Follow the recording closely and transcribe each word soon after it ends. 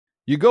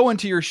You go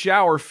into your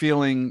shower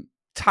feeling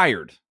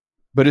tired,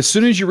 but as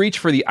soon as you reach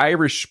for the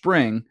Irish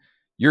Spring,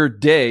 your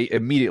day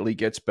immediately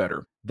gets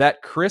better.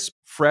 That crisp,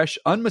 fresh,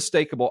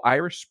 unmistakable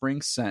Irish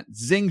Spring scent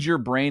zings your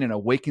brain and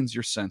awakens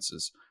your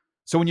senses.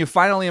 So when you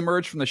finally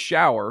emerge from the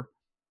shower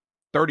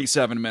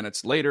 37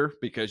 minutes later,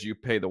 because you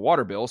pay the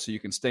water bill so you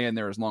can stay in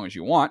there as long as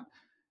you want,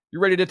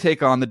 you're ready to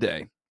take on the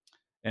day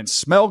and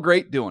smell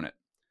great doing it.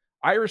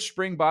 Irish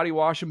Spring Body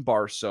Wash and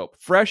Bar Soap.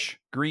 Fresh,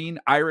 green,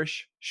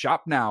 Irish.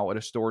 Shop now at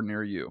a store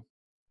near you.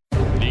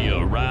 The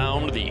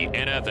Around the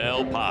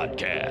NFL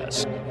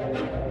podcast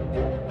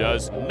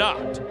does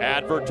not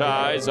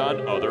advertise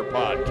on other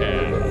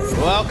podcasts.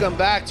 Welcome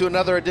back to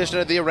another edition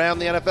of the Around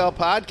the NFL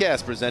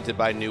podcast presented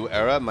by New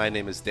Era. My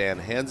name is Dan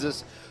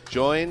Hansis,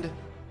 joined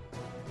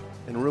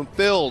in a room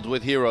filled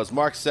with heroes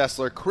Mark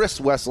Sessler, Chris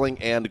Wessling,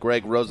 and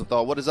Greg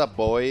Rosenthal. What is up,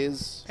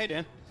 boys? Hey,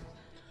 Dan.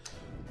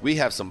 We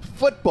have some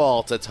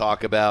football to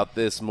talk about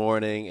this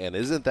morning, and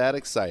isn't that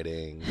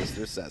exciting,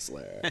 Mr.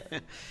 Sessler?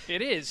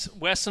 It is.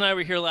 Wes and I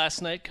were here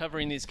last night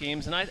covering these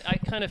games, and I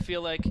kind of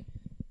feel like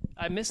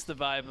I missed the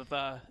vibe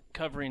of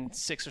covering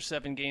 6 or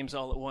 7 games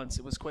all at once.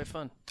 It was quite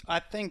fun. I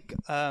think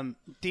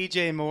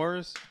DJ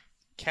Moore's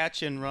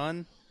catch and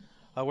run,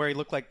 where he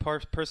looked like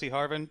Percy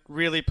Harvin,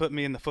 really put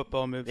me in the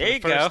football mood for the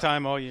first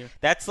time all year.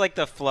 That's like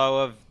the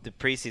flow of the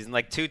preseason.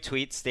 Like 2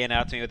 tweets stand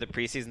out to me with the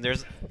preseason.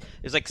 There's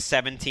like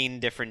 17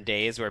 different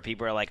days where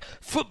people are like,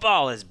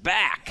 football is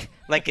back.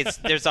 Like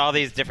there's all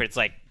these different. It's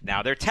like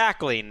now they're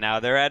tackling,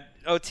 now they're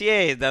at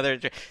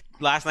OTAs.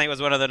 Last night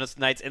was one of those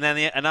nights, and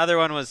then another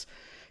one was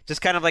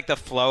just kind of like the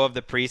flow of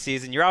the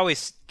preseason. You're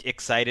always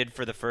excited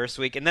for the first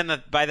week, and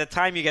then by the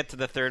time you get to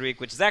the third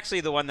week, which is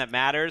actually the one that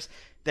matters,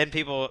 then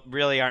people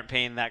really aren't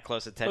paying that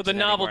close attention. Well, the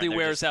novelty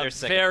wears out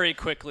very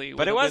quickly.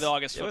 But with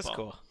August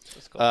football. It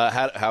was cool.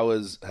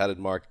 How did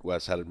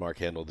Mark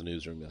handle the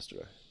newsroom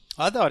yesterday?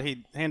 I thought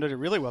he handled it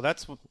really well.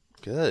 That's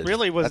good.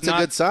 Really was That's not,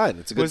 a good sign.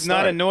 It's a good was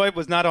start. Not annoyed.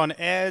 Was not on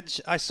edge.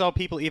 I saw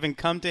people even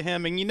come to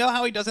him, and you know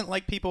how he doesn't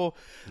like people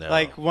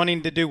like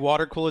wanting to do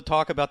water cooler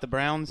talk about the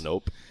Browns.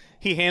 Nope.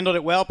 He handled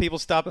it well. People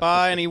stopped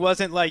by, and he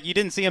wasn't like, you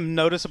didn't see him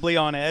noticeably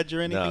on edge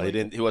or anything. No, he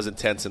didn't. He wasn't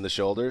tense in the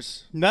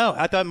shoulders. No,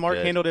 I thought Mark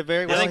handled it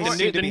very well. I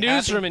think the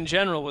newsroom in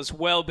general was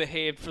well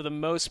behaved for the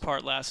most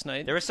part last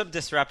night. There were some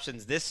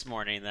disruptions this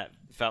morning that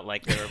felt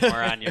like they were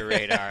more on your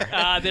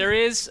radar. There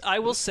is, I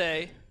will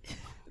say,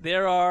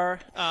 there are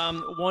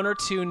 1 or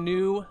 2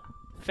 new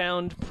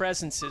found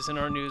presences in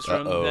our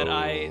newsroom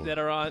that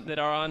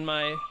are on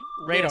my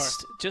radar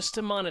just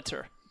to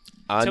monitor.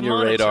 On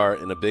your radar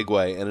in a big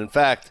way, and in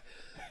fact.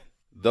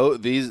 Though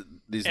these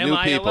new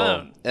people,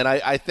 alone? And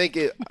I think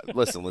it.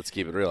 Listen, let's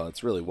keep it real.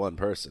 It's really one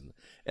person,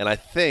 and I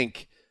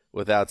think,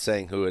 without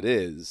saying who it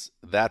is,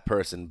 that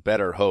person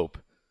better hope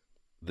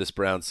this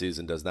Brown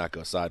season does not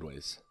go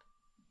sideways.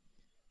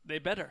 They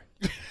better.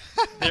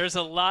 There's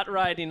a lot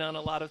riding on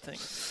a lot of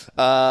things.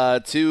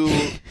 To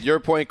your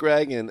point,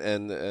 Greg,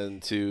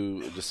 and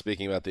to just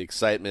speaking about the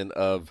excitement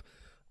of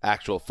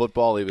actual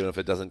football, even if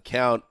it doesn't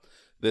count.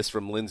 This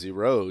from Lindsay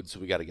Rhodes.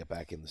 We got to get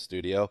back in the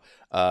studio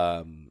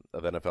of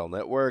NFL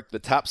Network. The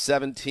top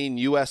 17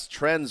 U.S.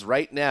 trends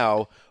right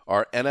now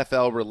are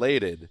NFL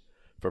related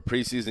for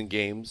preseason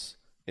games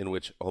in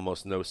which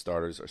almost no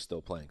starters are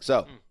still playing.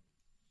 So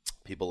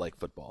people like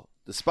football.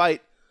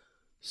 Despite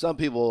some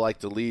people like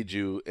to lead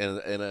you in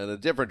a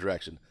different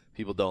direction.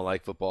 People don't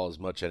like football as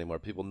much anymore.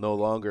 People no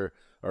longer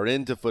are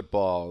into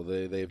football.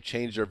 They've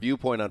changed their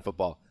viewpoint on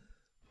football.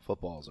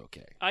 Football's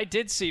okay. I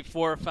did see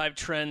 4 or 5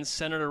 trends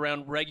centered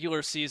around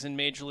regular season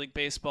Major League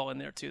Baseball in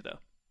there too, though.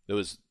 It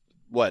was,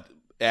 what,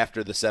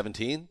 after the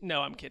 17?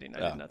 No, I'm kidding.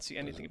 I did not see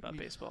anything about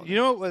baseball. You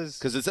know what was...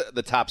 Because it's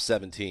the top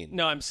 17.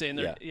 No, I'm saying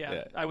there.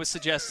 Yeah. I was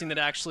suggesting that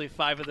actually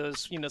 5 of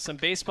those, some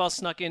baseball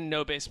snuck in,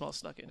 no baseball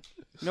snuck in.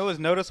 You know what was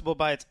noticeable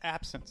by its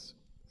absence?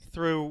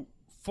 Through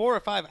 4 or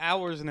 5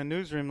 hours in the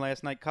newsroom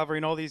last night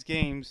covering all these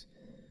games,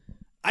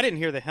 I didn't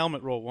hear the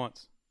helmet roll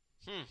once.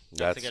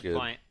 That's a good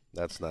point.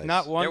 That's nice.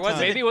 Not one time.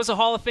 Maybe it was a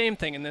Hall of Fame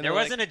thing. And then there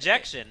was an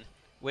ejection,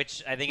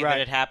 which I think if it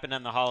had happened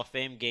on the Hall of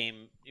Fame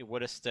game, it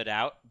would have stood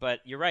out. But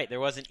you're right. There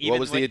wasn't even. What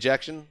was the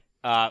ejection?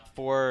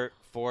 For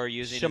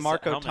using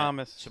Shamarko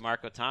Thomas.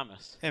 Shamarko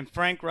Thomas. And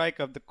Frank Reich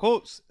of the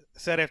Colts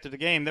said after the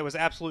game that was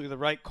absolutely the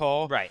right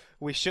call. Right.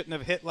 We shouldn't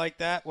have hit like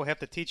that. We'll have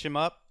to teach him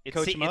up,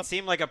 coach him up. It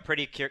seemed like a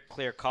pretty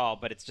clear call,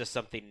 but it's just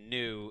something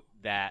new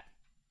that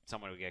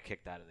someone would get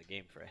kicked out of the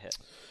game for a hit.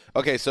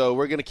 Okay, so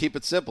we're going to keep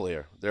it simple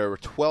here. There were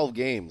 12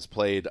 games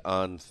played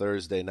on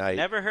Thursday night.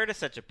 Never heard of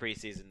such a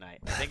preseason night.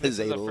 I think That this is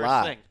is a the first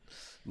lot. thing.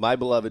 My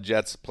beloved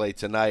Jets play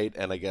tonight,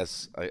 and I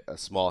guess a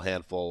small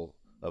handful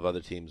of other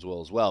teams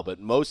will as well.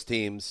 But most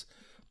teams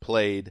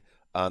played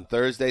on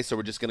Thursday, so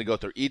we're just going to go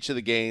through each of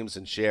the games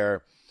and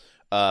share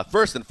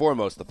First and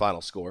foremost, the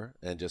final score,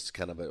 and just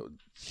kind of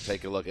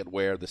take a look at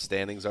where the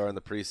standings are in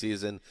the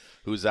preseason,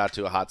 who's out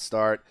to a hot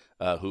start,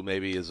 who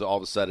maybe is all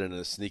of a sudden in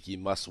a sneaky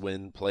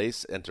must-win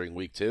place entering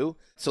week 2.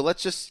 So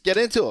let's just get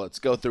into it. Let's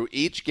go through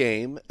each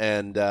game,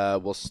 and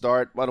we'll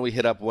start. Why don't we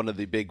hit up one of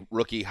the big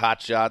rookie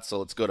hot shots? So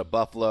let's go to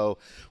Buffalo,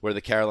 where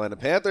the Carolina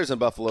Panthers and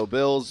Buffalo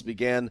Bills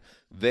began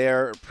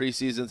their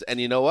preseasons. And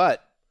you know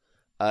what?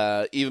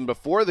 Even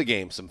before the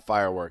game, some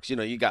fireworks.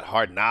 You got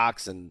Hard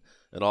Knocks and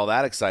all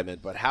that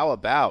excitement. But how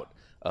about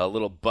a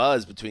little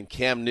buzz between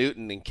Cam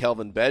Newton and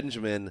Kelvin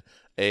Benjamin?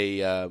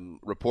 A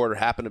reporter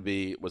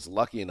was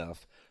lucky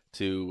enough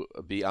to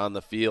be on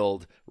the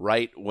field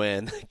right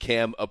when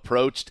Cam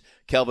approached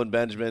Kelvin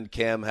Benjamin.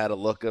 Cam had a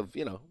look of,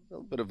 a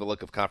bit of a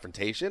look of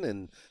confrontation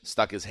and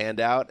stuck his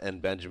hand out,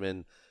 and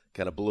Benjamin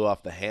kind of blew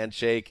off the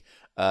handshake.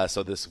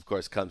 So this, of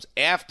course, comes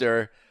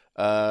after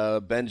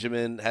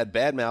Benjamin had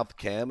badmouthed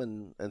Cam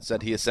and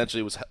said he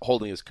essentially was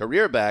holding his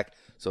career back.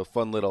 So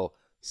fun little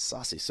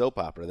saucy soap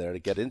opera there to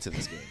get into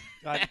this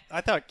game.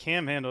 I thought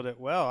Cam handled it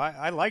well.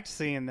 I liked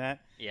seeing that.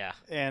 Yeah.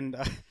 And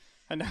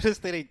I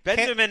noticed that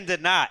Benjamin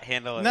did not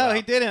handle it No, well.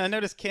 he didn't. I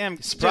noticed Cam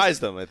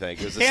surprised him, I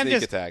think. It was a Cam sneak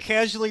just attack.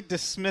 casually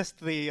dismissed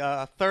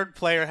the third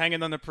player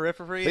hanging on the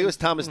periphery. I think it was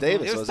Thomas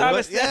Davis, It was wasn't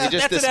Thomas. it? Yeah. He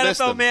just That's an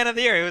dismissed NFL him. Man of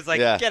the Year. He was like,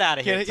 Yeah. "Get out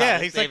of here." Yeah,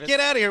 Thomas he's Davis. like, "Get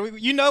out of here.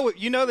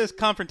 You know this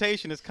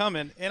confrontation is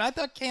coming." And I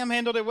thought Cam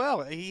handled it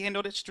well. He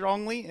handled it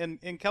strongly,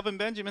 and Kelvin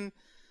Benjamin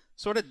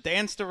sort of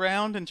danced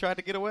around and tried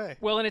to get away.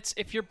 Well, and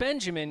if you're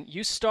Benjamin,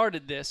 you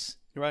started this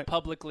Right.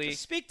 publicly.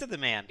 Just speak to the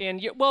man.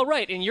 And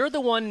you're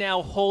the one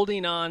now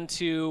holding on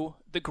to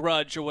the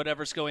grudge or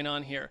whatever's going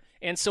on here.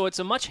 And so it's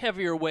a much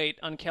heavier weight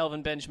on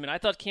Kelvin Benjamin. I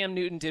thought Cam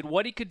Newton did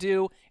what he could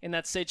do in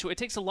that situation. It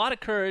takes a lot of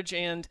courage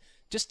and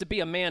just to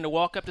be a man to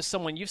walk up to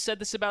someone. You've said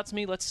this about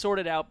me. Let's sort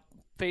it out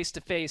face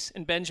to face.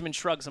 And Benjamin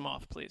shrugs him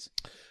off, please.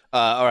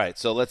 All right,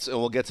 so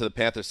we'll get to the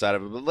Panther side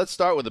of it, but let's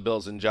start with the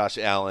Bills and Josh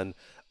Allen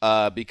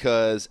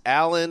because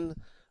Allen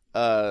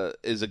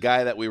is a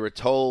guy that we were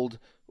told,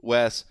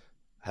 Wes,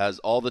 has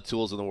all the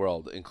tools in the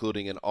world,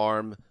 including an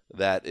arm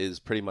that is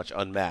pretty much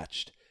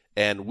unmatched.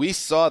 And we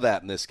saw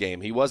that in this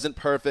game. He wasn't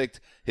perfect.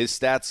 His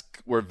stats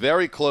were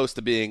very close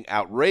to being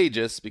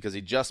outrageous because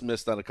he just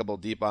missed on a couple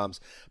of deep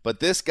bombs. But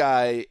this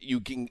guy, you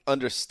can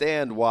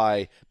understand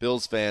why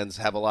Bills fans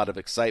have a lot of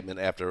excitement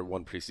after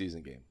one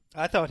preseason game.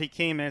 I thought he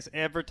came as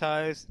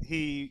advertised.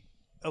 He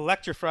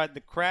electrified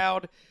the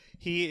crowd.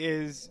 He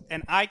is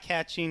an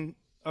eye-catching,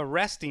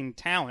 arresting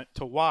talent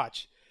to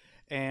watch.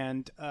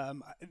 And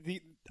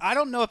I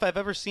don't know if I've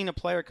ever seen a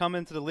player come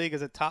into the league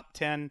as a top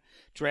 10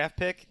 draft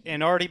pick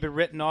and already be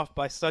written off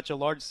by such a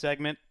large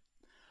segment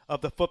of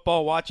the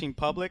football-watching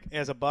public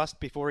as a bust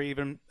before he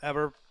even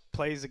ever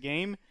plays a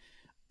game.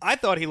 I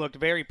thought he looked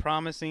very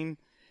promising.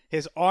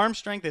 His arm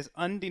strength is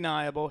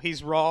undeniable.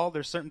 He's raw.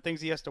 There's certain things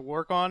he has to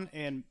work on,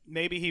 and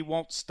maybe he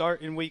won't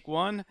start in week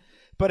 1.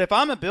 But if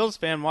I'm a Bills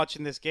fan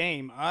watching this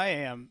game, I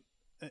am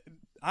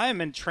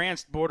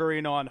entranced,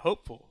 bordering on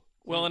hopeful.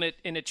 Well, and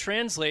it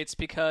translates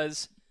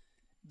because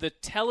the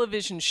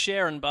television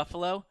share in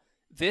Buffalo,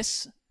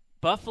 this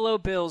Buffalo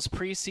Bills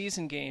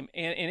preseason game,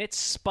 and it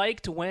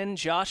spiked when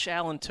Josh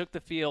Allen took the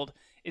field,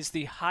 is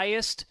the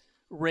highest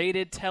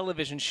rated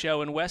television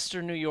show in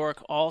Western New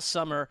York all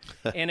summer.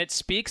 And it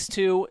speaks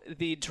to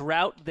the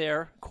drought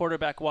there,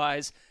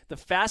 quarterback-wise, the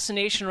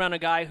fascination around a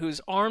guy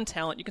whose arm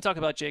talent, you can talk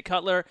about Jay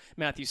Cutler,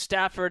 Matthew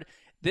Stafford.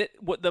 Not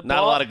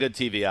a lot of good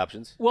TV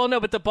options. Well, no,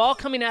 but the ball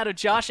coming out of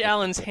Josh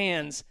Allen's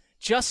hands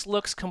just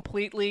looks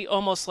completely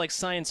almost like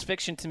science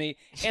fiction to me.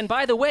 And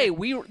by the way,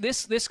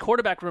 this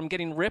quarterback room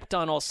getting ripped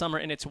on all summer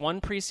in its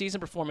one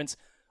preseason performance,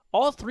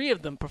 all three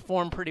of them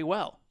performed pretty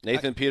well.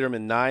 Nathan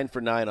Peterman, 9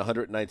 for 9,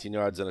 119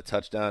 yards and a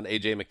touchdown.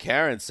 A.J.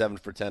 McCarron, 7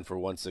 for 10 for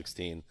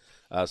 116.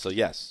 So,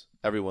 yes,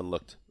 everyone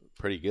looked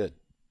pretty good.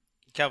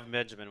 Kelvin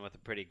Benjamin with a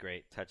pretty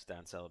great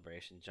touchdown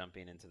celebration,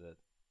 jumping into the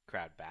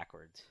crowd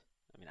backwards.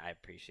 I mean, I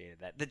appreciated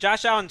that. The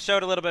Josh Allen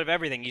showed a little bit of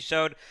everything. He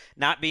showed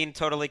not being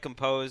totally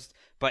composed,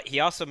 but he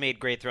also made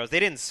great throws. They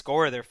didn't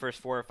score their first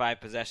 4 or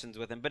 5 possessions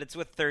with him, but it's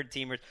with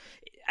third-teamers.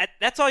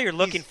 That's all you're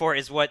looking for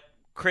is what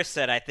Chris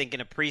said, I think, in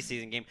a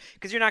preseason game,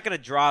 because you're not going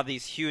to draw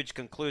these huge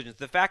conclusions.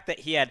 The fact that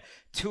he had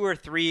 2 or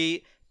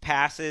 3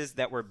 passes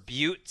that were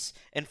buttes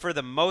and for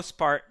the most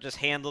part just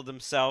handled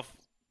himself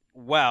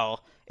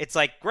well, it's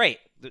like, great,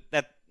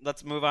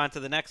 let's move on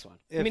to the next one.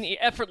 I mean, he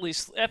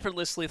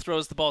effortlessly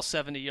throws the ball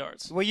 70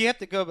 yards. Well, you have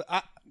to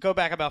go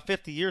back about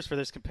 50 years for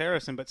this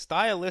comparison, but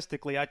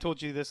stylistically, I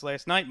told you this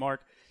last night,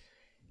 Mark,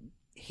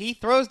 he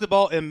throws the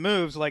ball and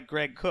moves like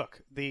Greg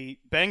Cook, the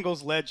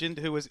Bengals legend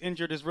who was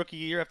injured his rookie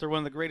year after one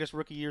of the greatest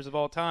rookie years of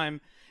all time,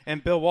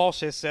 and Bill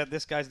Walsh has said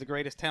this guy's the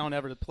greatest talent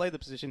ever to play the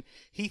position.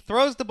 He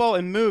throws the ball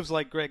and moves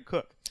like Greg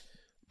Cook.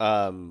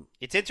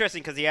 It's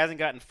interesting because he hasn't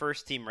gotten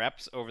first-team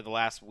reps over the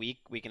last week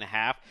and a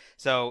half,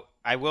 so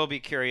I will be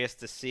curious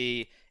to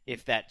see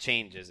if that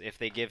changes, if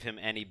they give him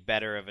any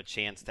better of a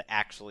chance to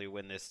actually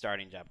win this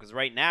starting job. Because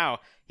right now,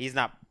 he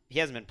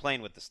hasn't been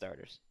playing with the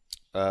starters.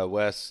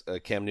 Wes,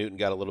 Cam Newton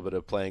got a little bit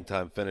of playing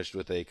time, finished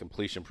with a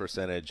completion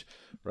percentage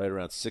right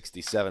around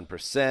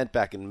 67%.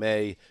 Back in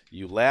May,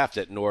 you laughed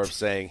at Norv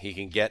saying he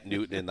can get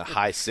Newton in the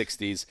high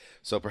 60s.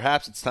 So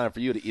perhaps it's time for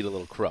you to eat a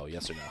little crow,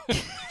 yes or no?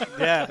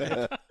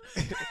 Yeah.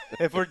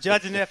 If we're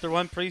judging after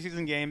one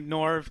preseason game,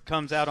 Norv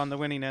comes out on the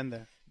winning end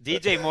there.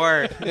 DJ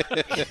Moore.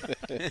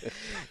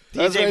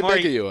 That's very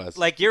big of you, Wes.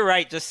 Like, you're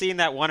right. Just seeing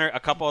that a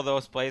couple of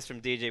those plays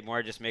from DJ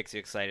Moore just makes you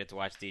excited to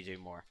watch DJ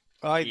Moore.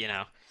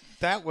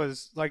 That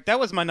was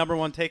my number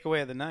one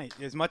takeaway of the night.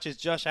 As much as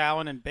Josh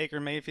Allen and Baker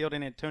Mayfield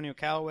and Antonio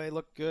Callaway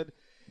looked good,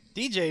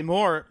 DJ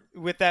Moore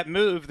with that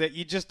move that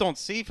you just don't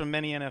see from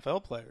many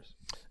NFL players.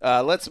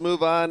 Let's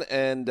move on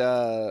and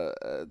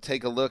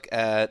take a look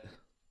at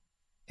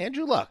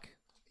Andrew Luck.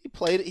 He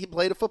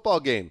played a football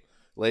game,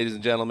 ladies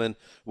and gentlemen.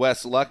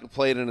 Wes, Luck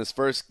played in his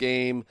first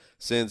game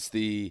since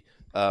the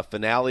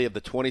finale of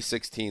the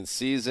 2016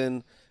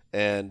 season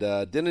and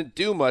didn't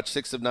do much,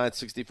 6 of 9,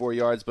 64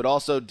 yards, but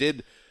also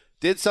did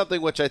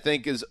something which I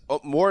think is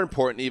more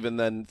important even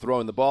than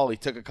throwing the ball. He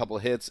took a couple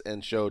of hits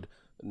and showed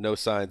no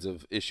signs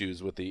of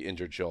issues with the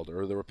injured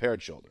shoulder or the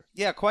repaired shoulder.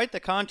 Yeah, quite the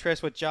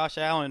contrast with Josh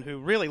Allen, who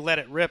really let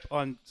it rip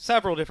on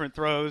several different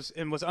throws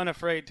and was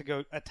unafraid to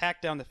go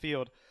attack down the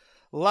field.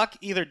 Luck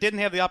either didn't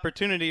have the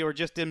opportunity or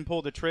just didn't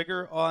pull the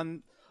trigger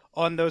on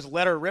those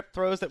letter rip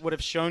throws that would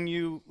have shown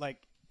you like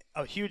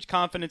a huge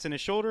confidence in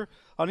his shoulder.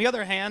 On the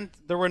other hand,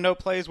 there were no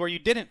plays where you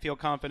didn't feel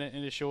confident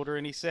in his shoulder,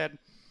 and he said,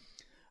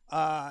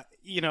 I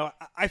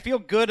feel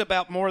good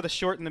about more of the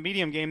short and the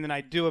medium game than I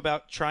do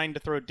about trying to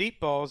throw deep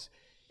balls.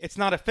 It's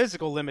not a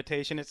physical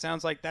limitation. It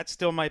sounds like that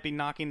still might be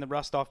knocking the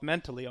rust off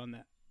mentally on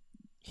that.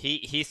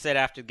 He said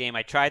after the game,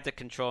 I tried to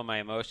control my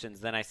emotions.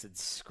 Then I said,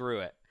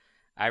 screw it.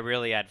 I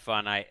really had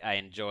fun. I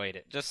enjoyed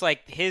it. Just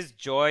like his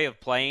joy of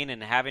playing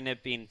and having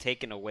it being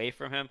taken away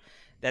from him,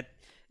 that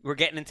we're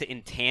getting into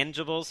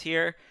intangibles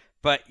here.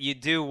 But you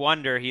do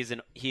wonder,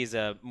 he's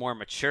a more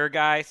mature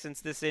guy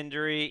since this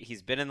injury.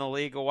 He's been in the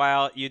league a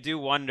while. You do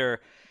wonder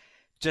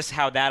just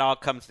how that all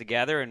comes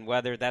together and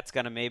whether that's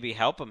going to maybe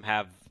help him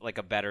have like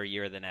a better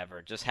year than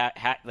ever. Just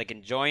like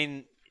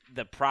enjoying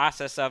the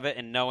process of it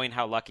and knowing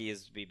how lucky he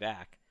is to be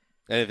back.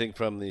 Anything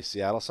from the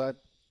Seattle side?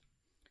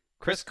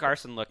 Chris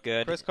Carson looked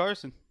good. Chris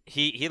Carson.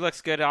 He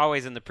looks good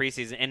always in the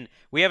preseason. And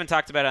we haven't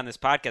talked about it on this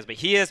podcast, but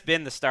he has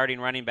been the starting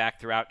running back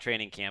throughout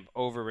training camp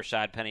over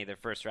Rashad Penny, their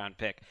first-round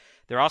pick.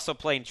 They're also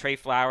playing Trey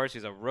Flowers,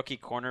 who's a rookie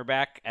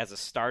cornerback, as a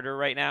starter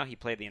right now. He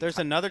played There's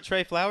another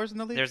Trey Flowers in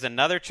the league? There's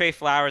another Trey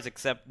Flowers,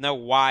 except no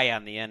Y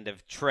on the end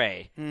of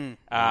Trey.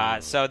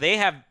 So they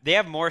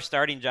have more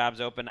starting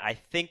jobs open, I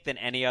think, than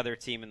any other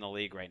team in the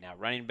league right now.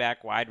 Running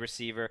back, wide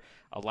receiver,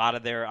 a lot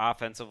of their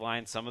offensive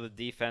line, some of the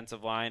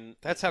defensive line.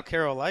 That's how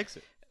Carroll likes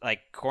it.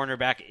 Like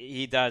cornerback,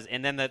 he does.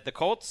 And then the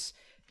Colts,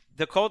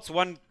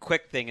 one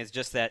quick thing is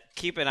just that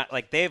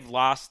they've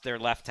lost their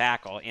left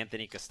tackle,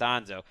 Anthony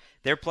Costanzo.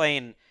 They're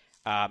playing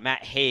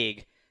Matt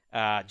Haig,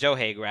 Joe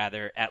Haig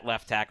rather, at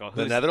left tackle.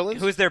 The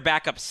Netherlands? Who's their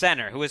backup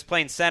center, who was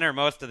playing center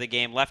most of the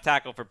game, left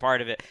tackle for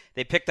part of it.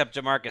 They picked up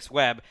Jamarcus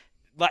Webb.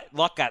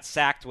 Luck got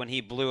sacked when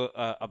he blew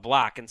a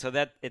block, and so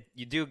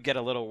you do get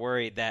a little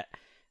worried that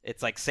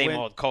it's like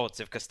old Colts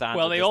if Costanzo.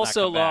 Well, they does not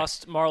also come back.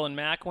 lost Marlon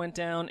Mack went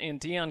down, and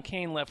Deion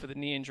Kane left with a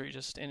knee injury,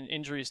 just and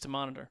injuries to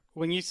monitor.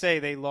 When you say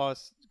they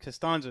lost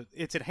Costanzo,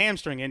 it's a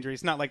hamstring injury.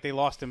 It's not like they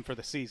lost him for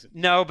the season.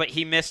 No, but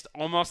he missed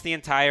almost the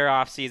entire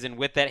offseason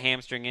with that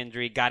hamstring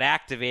injury, got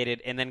activated,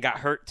 and then got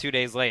hurt 2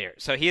 days later.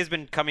 So he has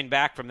been coming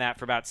back from that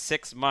for about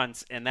 6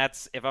 months, and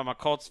if I'm a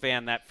Colts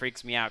fan, that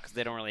freaks me out because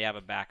they don't really have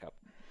a backup.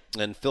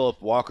 And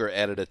Phillip Walker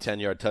added a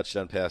 10-yard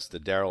touchdown pass to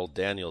Darrell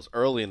Daniels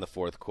early in the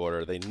fourth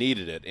quarter. They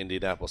needed it.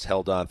 Indianapolis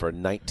held on for a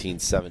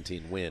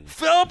 19-17 win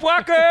Phillip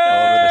Walker! over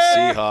the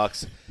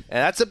Seahawks. And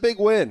that's a big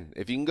win.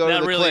 If you can go to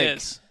the really Clink,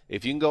 is.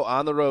 If you can go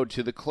on the road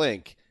to the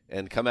Clink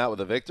and come out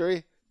with a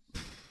victory,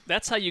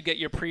 That's how you get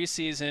your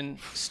preseason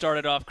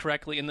started off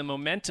correctly and the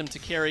momentum to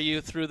carry you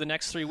through the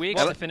next 3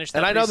 weeks to finish that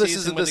and I know this preseason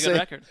isn't with the a good same.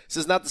 record. This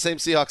is not the same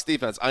Seahawks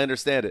defense. I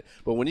understand it,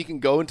 but when you can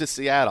go into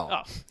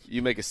Seattle,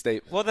 you make a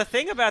statement. Well, the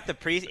thing about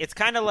it's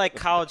kind of like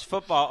college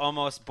football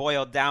almost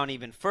boiled down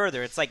even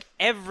further. It's like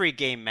every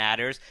game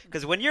matters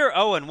because when you're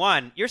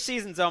 0-1, your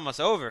season's almost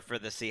over for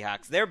the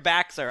Seahawks. Their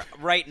backs are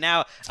right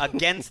now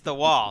against the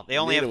wall. They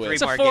only have 3 more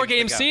games. It's a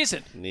 4-game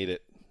season. Need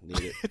it.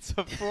 It's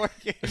a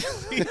 4-game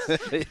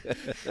season.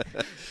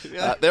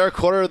 They're a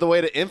quarter of the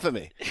way to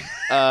infamy.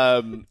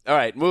 All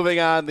right, moving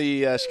on.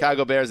 The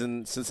Chicago Bears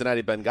and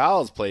Cincinnati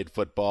Bengals played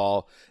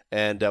football.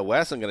 And,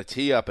 Wes, I'm going to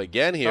tee up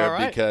again here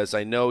because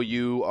I know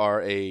you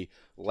are a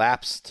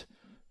lapsed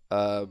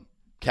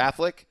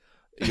Catholic.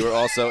 You're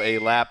also a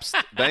lapsed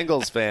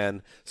Bengals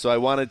fan. So I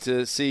wanted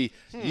to see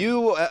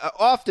you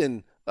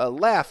often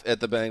laugh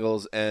at the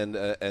Bengals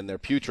and their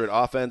putrid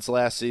offense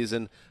last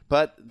season.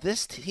 But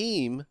this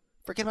team...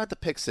 Forget about the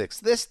pick six.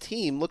 This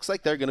team looks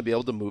like they're going to be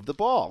able to move the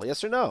ball.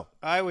 Yes or no?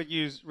 I would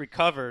use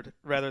recovered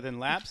rather than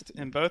lapsed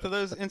in both of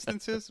those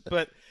instances.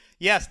 But,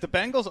 Yes, the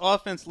Bengals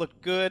offense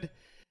looked good.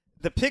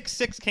 The pick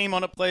six came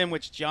on a play in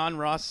which John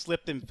Ross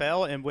slipped and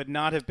fell and would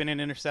not have been an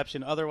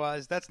interception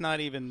otherwise. That's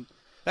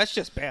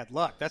just bad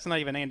luck. That's not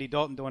even Andy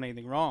Dalton doing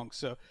anything wrong.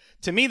 So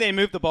to me, they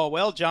moved the ball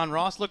well. John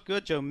Ross looked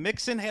good. Joe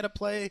Mixon had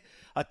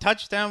a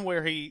touchdown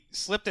where he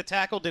slipped a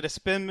tackle, did a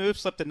spin move,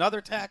 slipped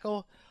another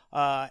tackle,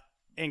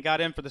 and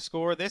got in for the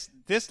score.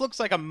 This looks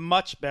like a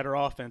much better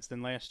offense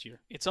than last year.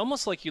 It's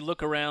almost like you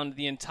look around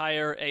the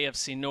entire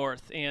AFC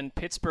North, and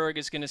Pittsburgh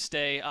is going to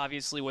stay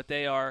obviously what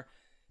they are.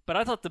 But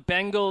I thought the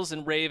Bengals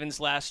and Ravens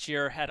last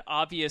year had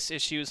obvious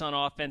issues on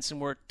offense and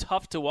were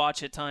tough to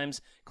watch at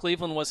times.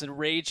 Cleveland was a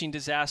raging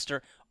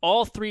disaster.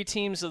 All of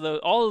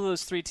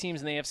those 3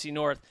 teams in the AFC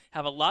North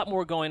have a lot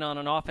more going on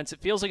offense.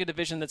 It feels like a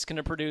division that's going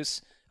to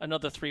produce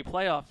another 3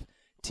 playoff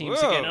teams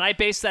again. And I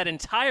base that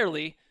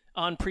entirely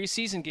on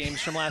preseason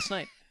games from last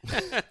night.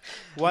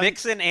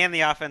 Mixon and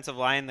the offensive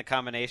line, the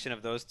combination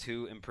of those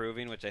two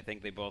improving, which I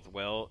think they both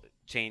will,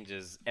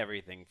 changes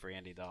everything for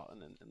Andy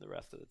Dalton and the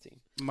rest of the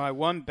team. My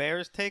one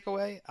Bears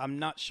takeaway, I'm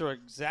not sure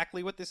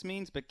exactly what this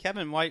means, but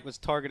Kevin White was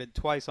targeted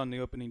twice on the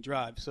opening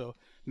drive, so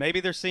maybe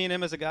they're seeing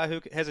him as a guy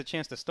who has a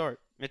chance to start.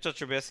 Mitchell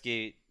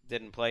Trubisky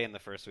didn't play in the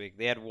first week.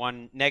 They had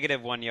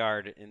negative 1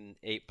 yard in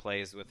 8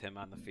 plays with him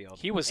on the field.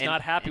 He was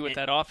not happy with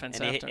that offense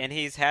after. And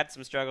he's had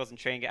some struggles in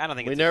training. I don't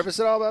think we nervous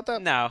at all about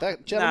that? No.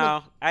 That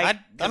gentleman? No.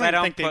 I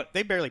don't think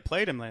they barely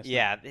played him last night.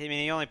 Yeah, I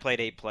mean, he only played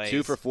 8 plays.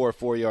 2 for 4,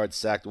 4 yards,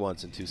 sacked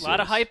once in 2 series. A lot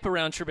of hype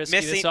around Trubisky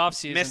this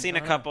offseason. Missing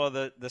a couple of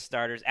the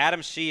starters.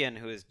 Adam Sheehan,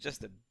 who is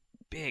just a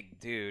big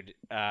dude,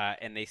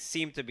 and they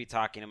seem to be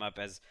talking him up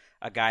as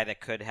a guy that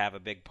could have a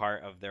big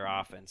part of their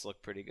offense,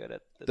 look pretty good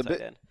at the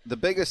tight end. The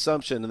big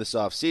assumption in this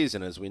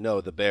offseason, as we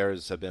know the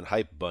Bears have been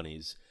hype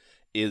bunnies,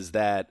 is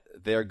that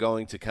they're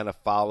going to kind of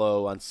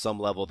follow on some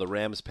level the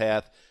Rams'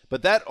 path.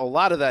 But a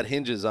lot of that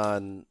hinges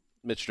on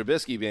Mitch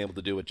Trubisky being able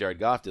to do what Jared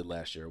Goff did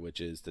last year, which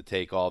is to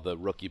take all the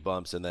rookie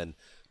bumps and then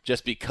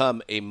just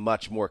become a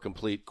much more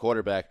complete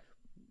quarterback.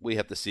 We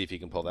have to see if he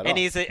can pull that off. And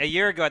he's a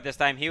year ago at this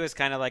time, he was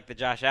kind of like the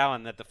Josh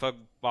Allen that the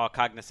football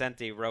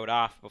cognoscenti wrote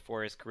off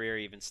before his career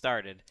even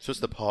started. It's just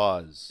the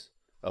pause.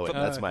 Oh, wait,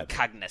 that's my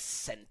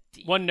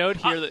cognoscenti. One note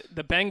here,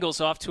 the Bengals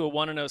off to a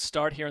 1-0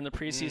 start here in the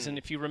preseason.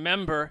 If you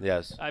remember,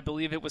 yes. I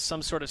believe it was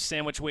some sort of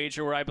sandwich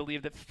wager where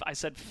I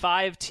said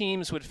 5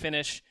 teams would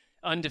finish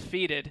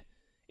undefeated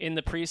in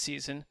the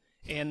preseason.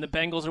 And the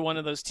Bengals are one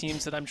of those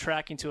teams that I'm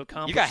tracking to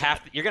accomplish.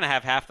 You're going to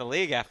have half the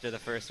league after the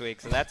first week,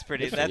 so that's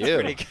pretty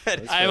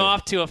good. I'm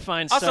off to a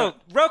fine start. Also,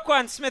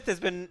 Roquan Smith has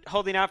been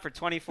holding out for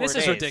 24 days.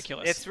 This is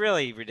ridiculous. It's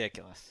really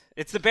ridiculous.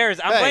 It's the Bears.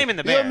 I'm blaming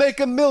the Bears. You're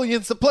making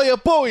millions to play a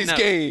boys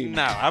game.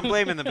 No, I'm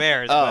blaming the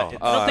Bears. I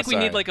don't think we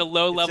need like a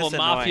low-level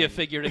mafia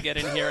figure to get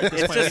in here at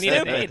this point. We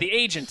need the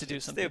agent to do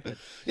something. Stupid.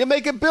 You're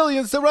making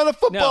billions to run a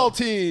football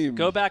team.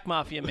 Go back,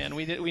 mafia man.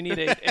 We need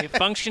a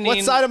functioning.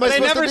 What side am I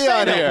supposed to be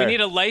on here? We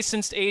need a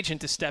licensed agent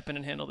to step in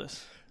and handle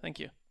this. Thank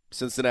you.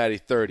 Cincinnati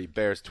 30,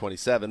 Bears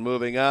 27.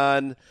 Moving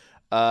on,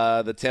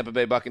 the Tampa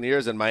Bay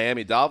Buccaneers and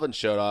Miami Dolphins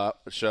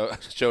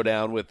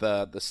showdown with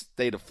the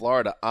state of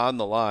Florida on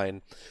the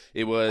line.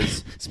 It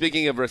was,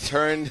 speaking of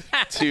return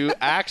to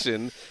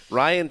action,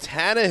 Ryan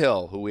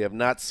Tannehill, who we have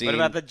not seen. What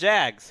about the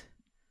Jags?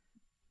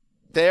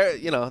 They're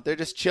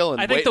just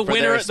chilling. I think the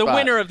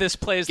winner of this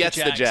plays gets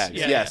the Jags.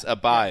 Yes, a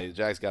bye. The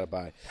Jags got a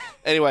bye.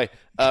 Anyway,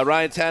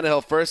 Ryan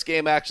Tannehill, first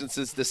game action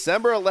since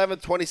December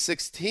 11th,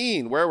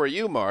 2016. Where were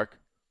you, Mark?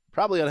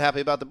 Probably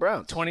unhappy about the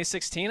Browns.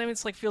 2016? I mean,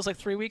 feels like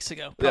 3 weeks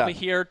ago. Probably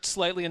here,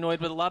 slightly annoyed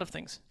with a lot of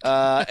things.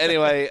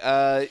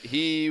 Anyway,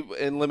 he,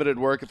 in limited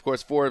work, of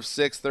course, 4 of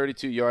 6,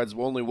 32 yards,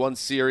 only 1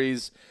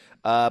 series.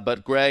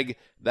 But, Greg,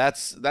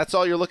 that's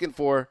all you're looking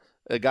for.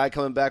 A guy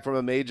coming back from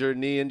a major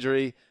knee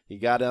injury. He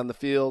got on the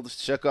field,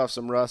 shook off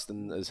some rust,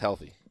 and is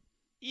healthy.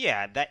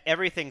 Yeah,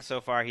 everything so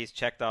far, he's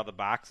checked all the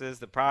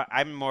boxes.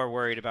 I'm more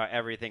worried about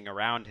everything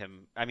around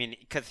him. I mean,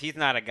 because he's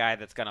not a guy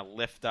that's going to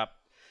lift up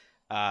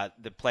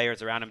the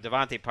players around him.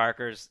 Devontae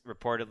Parker's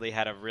reportedly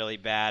had a really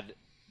bad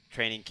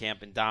training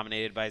camp and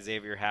dominated by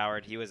Xavier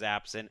Howard. He was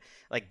absent.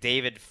 Like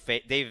David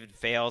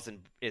fails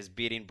and is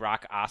beating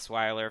Brock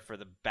Osweiler for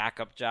the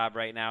backup job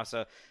right now.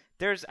 So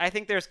I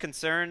think there's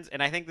concerns,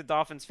 and I think the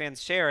Dolphins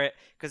fans share it,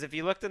 because if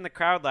you looked in the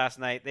crowd last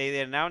night, they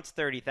announced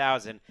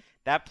 30,000.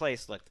 That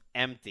place looked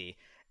empty.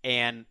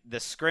 And the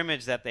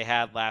scrimmage that they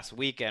had last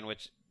weekend,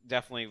 which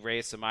definitely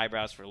raised some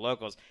eyebrows for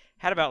locals,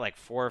 had about like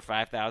 4,000 or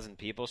 5,000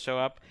 people show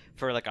up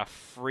for like a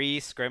free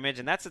scrimmage.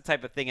 And that's the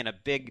type of thing in a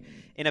big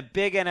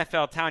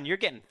NFL town. You're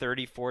getting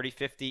 30, 40,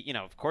 50.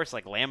 Of course,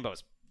 like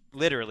Lambeau's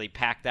literally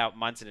packed out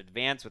months in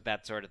advance with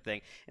that sort of thing.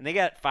 And they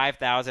got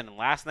 5,000. And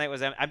last night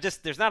was,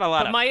 there's not a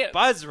lot of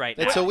buzz right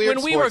now. It's a weird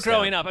when we were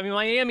growing up, I mean,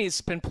 Miami's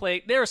been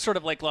played. They're sort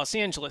of like Los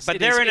Angeles. But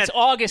it's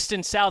August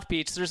in South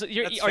Beach. Are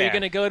you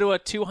going to go to a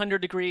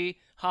 200-degree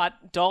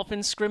hot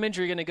Dolphins scrimmage,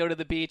 or are you going to go to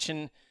the beach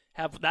and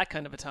have that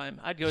kind of a time?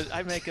 I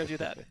might go do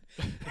that.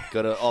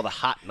 Go to all the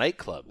hot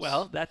nightclubs.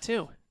 Well, that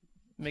too.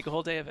 Make a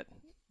whole day of it.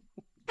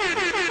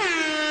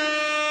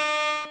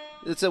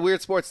 It's a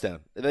weird sports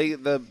town.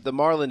 The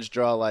Marlins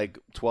draw like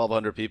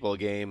 1,200 people a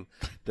game.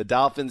 The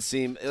Dolphins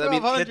seem. I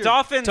mean, the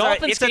Dolphins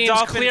it's a games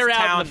Dolphins clear out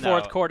town, in the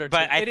fourth though. quarter.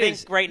 But too. I think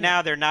right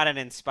now they're not an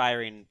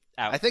inspiring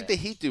outfit. I think the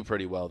Heat do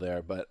pretty well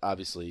there, but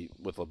obviously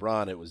with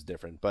LeBron it was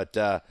different. But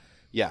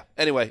yeah.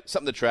 Anyway,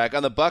 something to track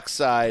on the Bucks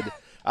side.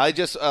 I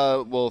just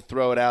will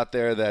throw it out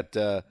there that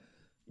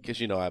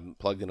because I'm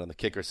plugged in on the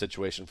kicker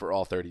situation for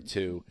all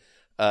 32.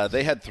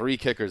 They had 3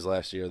 kickers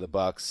last year, the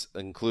Bucks,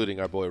 including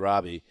our boy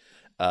Robbie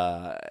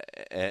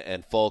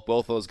and Folk.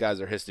 Both those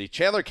guys are history.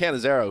 Chandler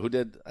Cannizzaro, who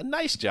did a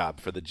nice job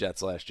for the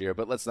Jets last year,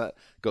 but let's not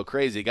go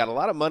crazy. Got a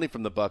lot of money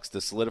from the Bucks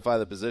to solidify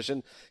the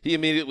position. He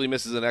immediately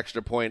misses an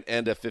extra point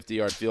and a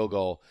 50-yard field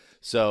goal.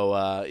 So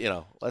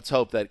let's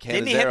hope that Cannizzaro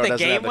Didn't he hit the doesn't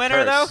game have the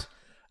winner curse.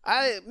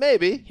 though?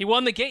 Maybe He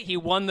won the game. He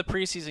won the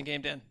preseason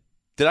game, Dan.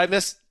 Did I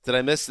miss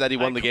that he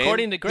won the game?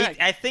 According to Greg.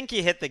 I think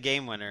he hit the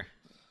game winner.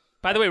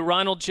 By the way,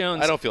 Ronald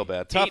Jones. I don't feel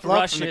bad. Tough 8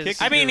 luck from the rushes.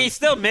 kicker. I mean, he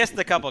still missed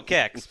a couple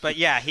kicks, but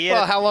yeah, he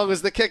Well, had how long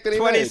was the kick that he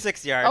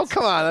 26 made? yards. Oh,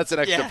 come on. That's an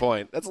extra Yeah.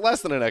 point. That's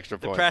less than an extra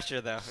the point.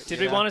 pressure, though. Did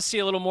we want to see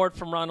a little more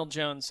from Ronald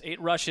Jones?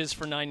 8 rushes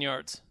for 9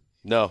 yards.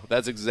 No,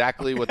 that's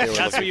exactly what they were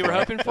That's what looking you were for.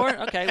 hoping for?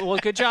 Okay, well,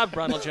 good job,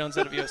 Ronald Jones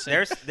out of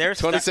USC. They're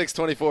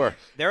 26-24.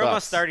 They're almost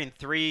Bucks. starting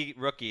 3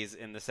 rookies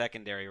in the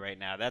secondary right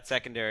now. That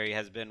secondary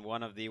has been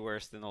one of the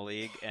worst in the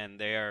league, and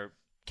they are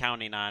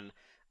counting on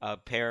a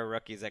pair of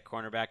rookies at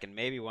cornerback and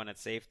maybe one at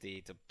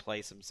safety to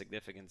play some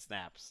significant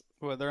snaps.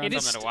 Well, they're, It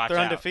is- Something to watch they're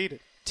out. undefeated.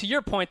 To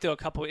your point, though,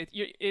 it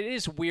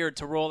is weird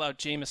to roll out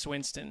Jameis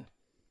Winston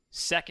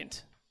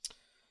second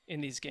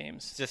in these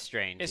games. It's just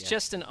strange. It's yeah.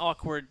 just an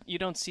awkward. You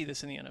don't see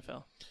this in the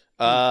NFL.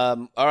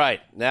 All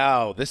right.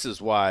 Now, this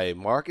is why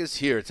Mark is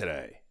here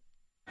today.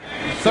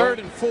 3rd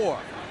and 4.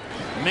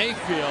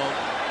 Mayfield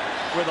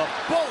with a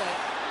bullet.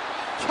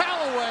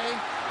 Callaway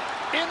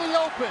in the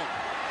open.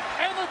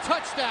 And the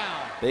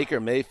touchdown.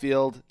 Baker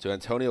Mayfield to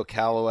Antonio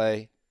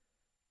Callaway.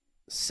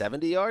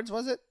 70 yards,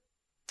 was it?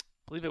 I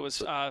believe it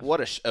was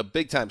What a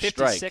big-time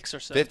strike. 56 or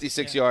so.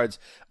 56 Yeah. yards.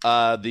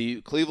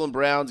 The Cleveland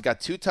Browns got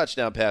 2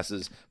 touchdown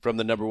passes from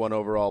the number 1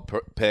 overall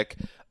pick,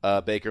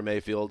 Baker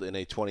Mayfield, in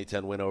a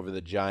 2010 win over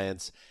the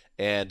Giants.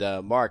 And,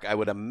 Mark, I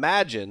would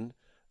imagine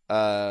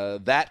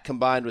that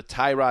combined with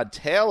Tyrod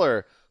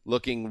Taylor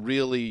looking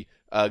really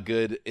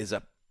good is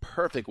a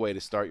perfect way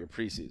to start your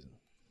preseason.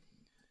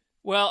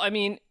 Well, I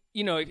mean,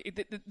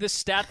 the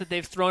stat that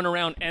they've thrown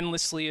around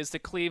endlessly is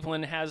that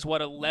Cleveland has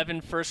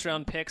 11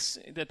 first-round picks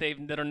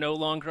that are no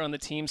longer on the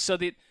team. So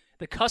the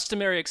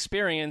customary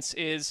experience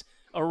is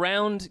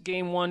around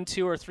game 1,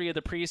 2, or 3 of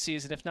the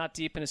preseason, if not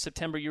deep into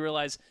September, you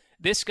realize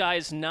this guy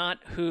is not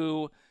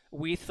who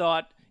we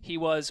thought he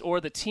was, or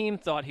the team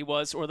thought he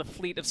was, or the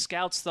fleet of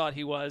scouts thought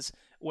he was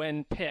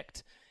when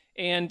picked.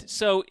 And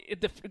so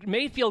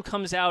Mayfield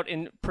comes out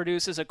and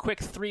produces a quick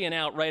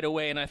 3-and-out right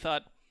away, and I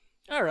thought,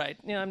 all right,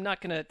 I'm not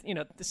going to,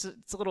 it's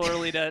a little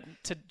early to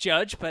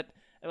judge, but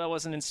that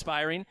wasn't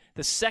inspiring.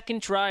 The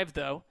second drive,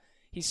 though,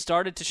 he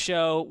started to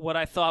show what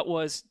I thought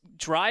was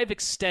drive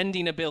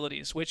extending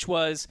abilities, which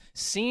was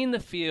seeing the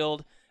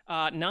field,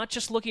 not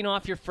just looking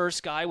off your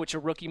first guy, which a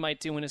rookie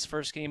might do in his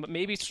first game, but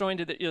maybe throwing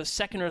to the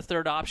second or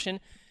third option.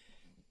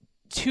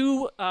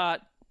 2, I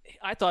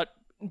thought,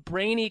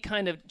 brainy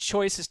kind of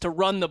choices to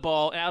run the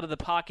ball out of the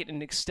pocket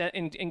and extend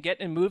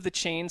and move the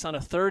chains on a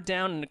 3rd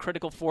down and a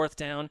critical 4th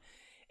down.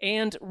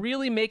 And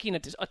really making a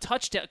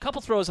touchdown, a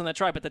couple throws on that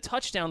drive, but the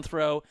touchdown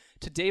throw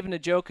to David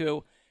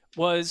Njoku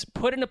was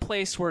put in a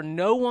place where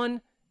no one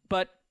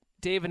but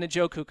David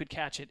Njoku could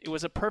catch it. It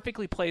was a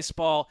perfectly placed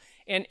ball.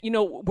 And,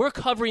 we're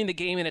covering the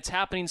game and it's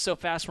happening so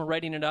fast we're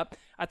writing it up.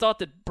 I thought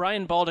that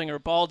Brian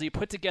Baldy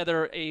put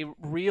together a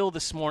reel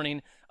this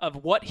morning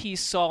of what he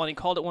saw, and he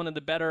called it one of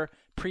the better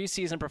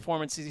preseason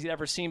performances he's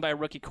ever seen by a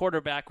rookie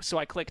quarterback. So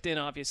I clicked in,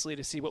 obviously,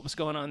 to see what was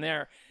going on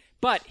there.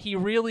 But he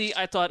really,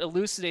 I thought,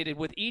 elucidated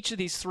with each of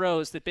these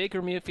throws that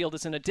Baker Mayfield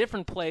is in a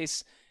different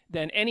place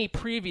than any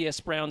previous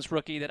Browns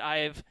rookie that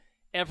I've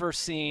ever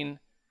seen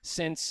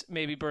since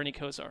maybe Bernie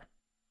Kosar.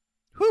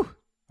 Whew.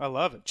 I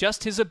love it.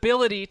 Just his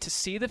ability to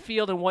see the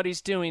field and what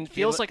he's doing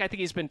feels like I think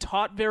he's been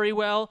taught very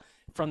well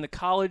from the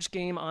college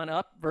game on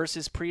up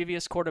versus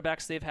previous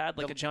quarterbacks they've had,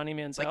 like a Johnny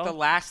Manziel. Like the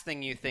last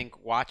thing you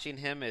think watching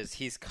him is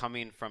he's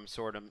coming from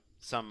sort of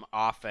some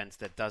offense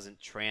that doesn't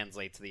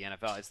translate to the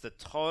NFL. It's the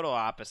total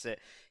opposite.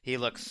 He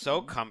looks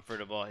so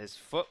comfortable. His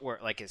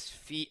footwork, like his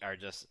feet are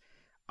just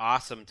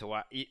awesome to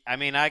watch. I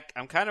mean,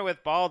 I'm kind of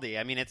with Baldy.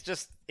 I mean, it's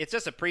just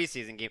a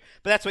preseason game,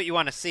 but that's what you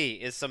want to see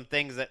is some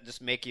things that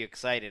just make you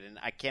excited. And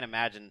I can't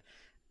imagine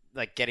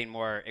like getting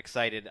more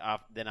excited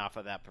off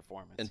of that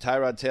performance. And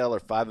Tyrod Taylor,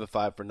 5 of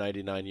 5 for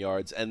 99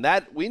 yards, and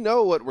that we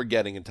know what we're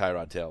getting in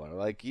Tyrod Taylor.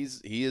 Like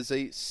he is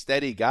a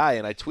steady guy,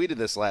 and I tweeted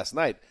this last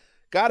night.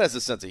 God has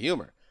a sense of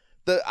humor.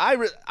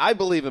 I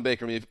believe in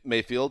Baker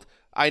Mayfield.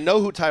 I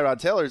know who Tyrod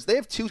Taylor is. They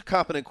have 2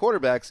 competent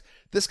quarterbacks.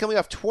 This coming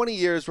off 20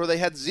 years where they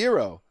had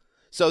 0.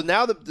 So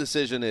now the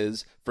decision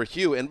is for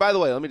Hugh. And by the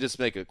way, let me just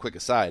make a quick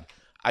aside.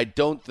 I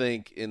don't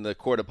think in the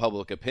court of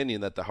public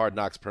opinion that the Hard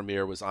Knocks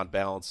premiere was on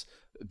balance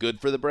good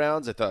for the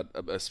Browns. I thought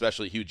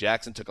especially Hugh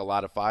Jackson took a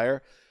lot of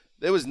fire.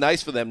 it was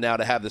nice for them now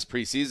to have this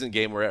preseason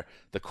game where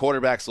the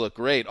quarterbacks look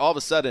great. All of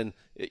a sudden,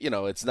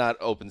 it's not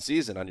open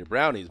season on your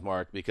Brownies,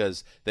 Mark,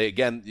 because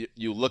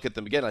you look at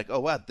them again like, oh,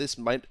 wow, this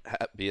might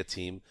be a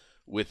team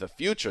with a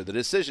future. The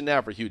decision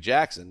now for Hugh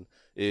Jackson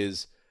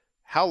is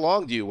how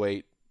long do you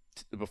wait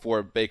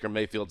before Baker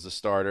Mayfield's the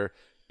starter?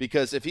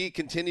 Because if he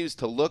continues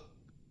to look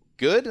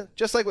good,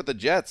 just like with the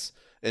Jets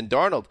and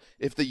Darnold,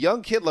 if the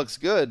young kid looks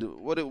good,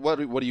 what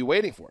are you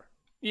waiting for?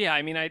 Yeah,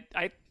 I mean,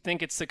 I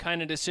think it's the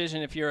kind of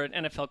decision, if you're an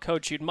NFL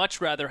coach, you'd much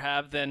rather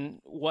have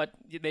than what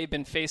they've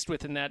been faced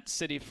with in that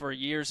city for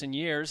years and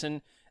years,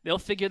 and they'll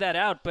figure that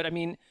out. But, I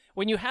mean,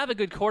 when you have a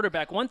good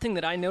quarterback, one thing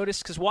that I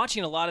noticed, because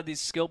watching a lot of these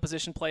skill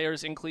position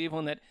players in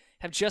Cleveland that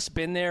have just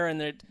been there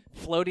and they're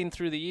floating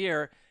through the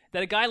year,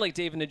 that a guy like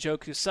David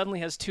Njoku suddenly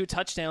has 2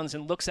 touchdowns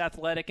and looks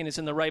athletic and is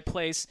in the right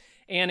place,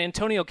 and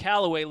Antonio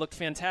Callaway looked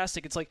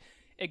fantastic. It's like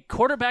a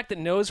quarterback that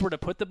knows where to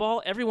put the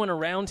ball, everyone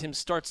around him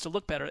starts to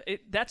look better.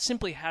 That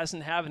simply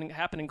hasn't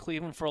happened in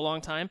Cleveland for a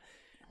long time.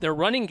 Their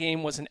running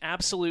game was an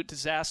absolute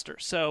disaster,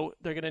 so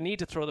they're going to need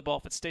to throw the ball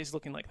if it stays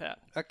looking like that.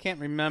 I can't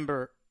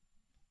remember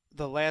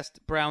the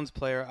last Browns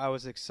player I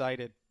was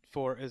excited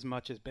for as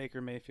much as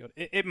Baker Mayfield.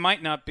 It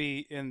might not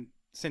be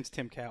since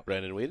Tim Couch.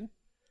 Brandon Weeden?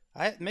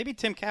 Maybe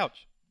Tim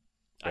Couch.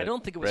 I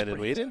don't think it was Brandon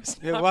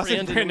Weeden. It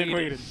wasn't Brandon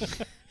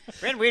Weeden.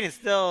 Brandon Weeden's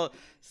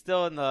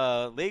still in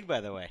the league, by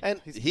the way.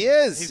 And he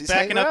is. He's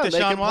backing up around,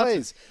 Deshaun making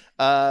plays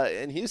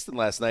in Houston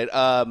last night.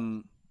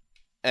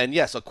 And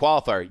yes, a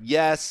qualifier.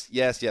 Yes.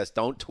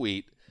 Don't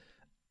tweet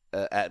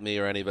at me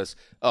or any of us.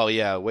 Oh,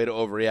 yeah, way to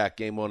overreact.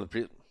 Game 1 of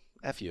the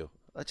F you.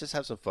 Let's just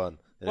have some fun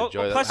and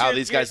enjoy how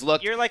these guys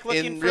look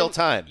in real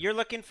time. You're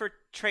looking for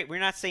trade. We're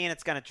not saying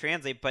it's going to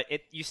translate, but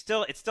it's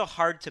still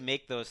hard to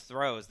make those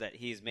throws that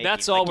he's making.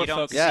 That's all we're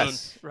focusing on.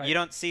 Right. You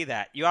don't see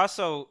that. You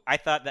also, I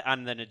thought that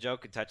on the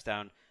Njoku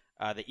touchdown,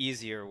 the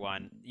easier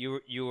one,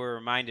 you were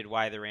reminded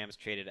why the Rams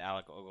traded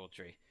Alec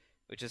Ogletree,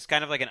 which is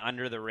kind of like an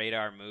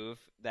under-the-radar move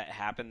that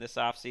happened this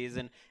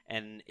offseason,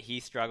 and he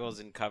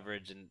struggles in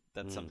coverage, and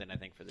that's something I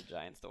think for the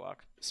Giants to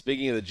walk.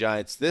 Speaking of the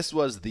Giants, this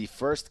was the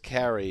first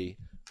carry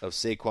of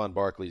Saquon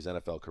Barkley's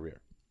NFL career.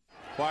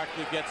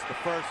 Barkley gets the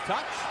first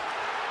touch.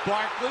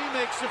 Barkley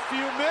makes a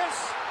few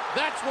miss.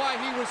 That's why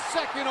he was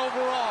second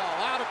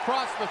overall, out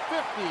across the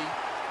 50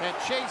 and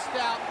chased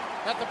out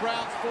at the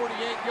Browns'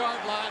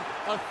 48-yard line.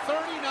 A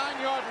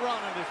 39-yard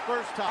run on his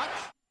first touch.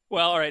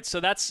 Well, all right, so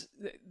that's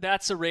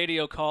a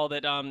radio call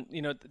that,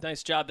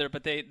 nice job there,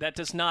 but that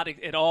does not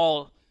at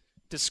all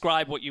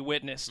describe what you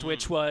witnessed,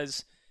 which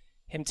was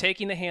him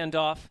taking the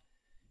handoff,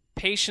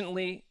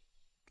 patiently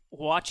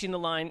watching the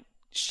line,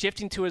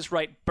 shifting to his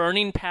right,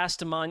 burning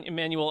past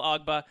Emmanuel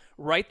Ogbah,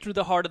 right through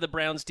the heart of the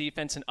Browns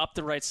defense and up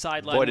the right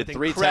sideline with Avoided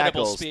 3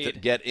 incredible tackles speed. to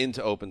get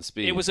into open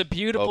speed. It was a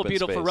beautiful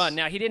space. run.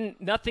 Now,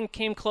 nothing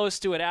came close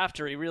to it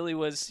after. He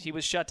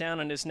was shut down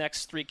on his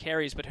next 3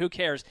 carries, but who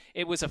cares?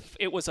 It was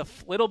a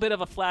little bit of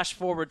a flash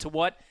forward to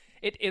what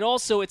it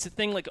also, it's a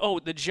thing like,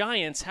 the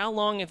Giants, how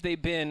long have they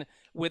been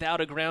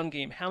without a ground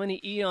game? How many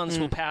eons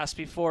will pass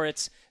before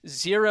it's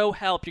zero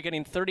help? You're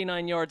getting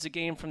 39 yards a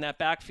game from that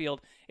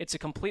backfield. It's a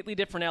completely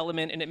different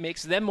element, and it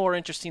makes them more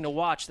interesting to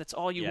watch. That's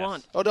all you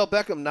want. Odell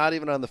Beckham not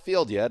even on the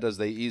field yet as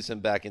they ease him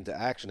back into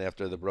action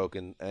after the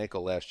broken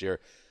ankle last year.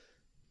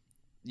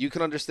 You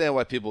can understand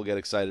why people get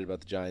excited about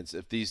the Giants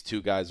if these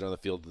 2 guys are on the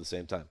field at the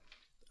same time.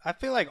 I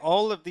feel like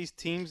all of these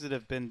teams that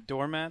have been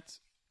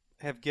doormats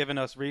have given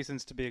us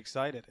reasons to be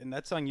excited, and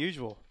that's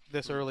unusual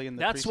this early in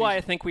the That's preseason. why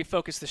I think we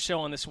focus the show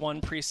on this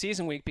one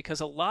preseason week,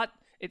 because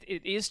it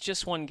is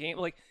just one game.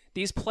 Like,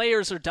 these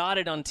players are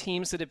dotted on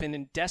teams that have been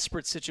in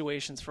desperate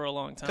situations for a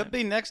long time. Could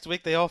be next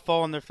week they all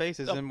fall on their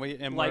faces,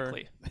 and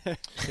likely.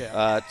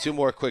 Yeah. 2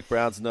 more quick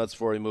Browns notes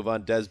before we move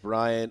on. Des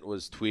Bryant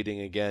was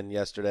tweeting again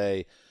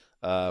yesterday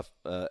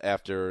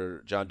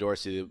after John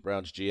Dorsey, the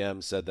Browns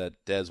GM, said that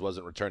Des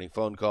wasn't returning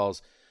phone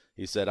calls.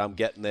 He said, I'm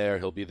getting there.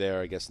 He'll be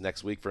there, I guess,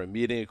 next week for a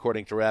meeting,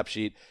 according to Rap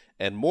Sheet.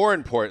 And more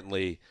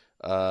importantly,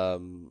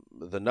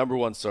 the number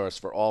one source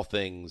for all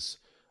things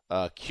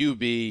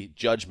QB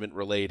judgment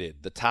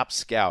related, the top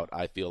scout,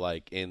 I feel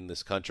like, in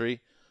this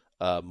country,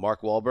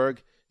 Mark Wahlberg,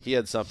 he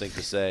had something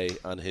to say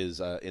on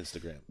his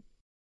Instagram.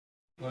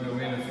 We're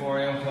in the 4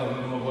 a.m. club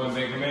with my boy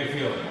Baker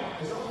Mayfield.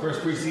 First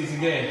preseason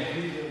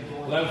game.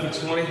 11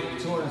 for 20,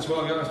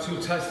 212 yards,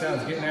 2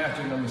 touchdowns, getting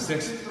after number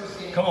 6.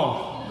 Come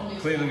on.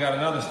 Cleveland got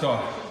another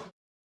star.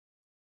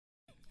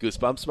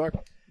 Goosebumps, Mark?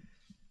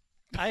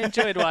 I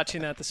enjoyed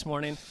watching that this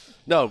morning.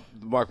 No,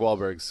 Mark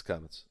Wahlberg's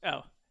comments.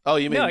 Oh,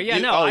 you mean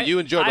you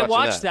enjoyed watching that? I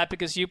watched that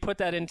because you put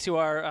that into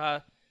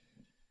our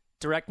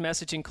direct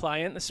messaging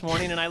client this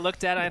morning, and I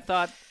looked at it and I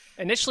thought,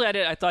 initially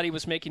I thought he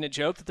was making a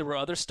joke that there were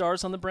other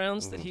stars on the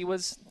Browns that he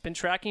was been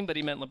tracking, but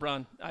he meant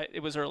LeBron.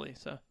 It was early,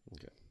 so.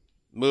 Okay.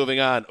 Moving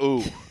on.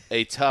 Ooh,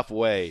 a tough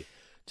way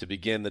to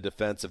begin the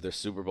defense of their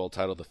Super Bowl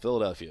title. The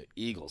Philadelphia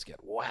Eagles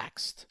get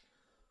waxed.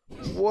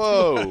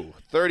 Whoa,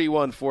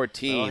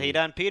 31-14. Well,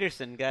 Heidon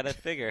Peterson got a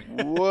figure.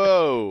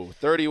 Whoa,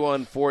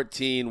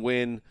 31-14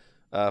 win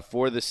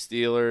for the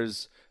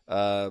Steelers.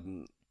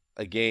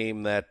 a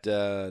game that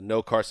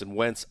no Carson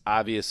Wentz,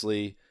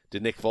 obviously.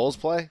 Did Nick Foles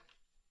play?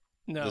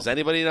 No. Does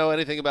anybody know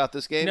anything about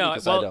this game? No,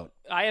 because well, I don't.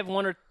 I have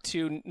one or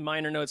two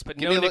minor notes, but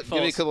Give no me Nick Foles.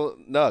 Give me a couple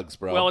nugs,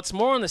 bro. Well, it's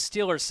more on the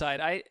Steelers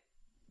side.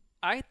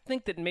 I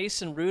think that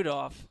Mason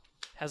Rudolph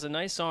has a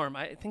nice arm.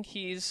 I think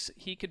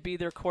he could be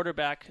their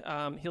quarterback.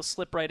 He'll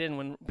slip right in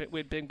when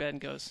Big Ben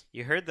goes.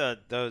 You heard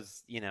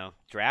those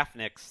draft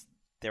nicks.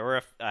 There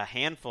were a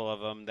handful of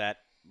them that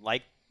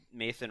liked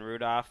Mason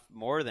Rudolph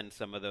more than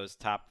some of those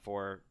top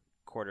 4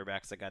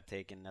 quarterbacks that got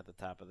taken at the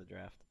top of the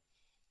draft.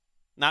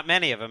 Not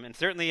many of them, and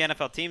certainly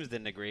NFL teams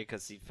didn't agree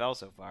because he fell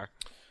so far.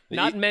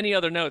 Not many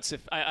other notes.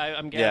 If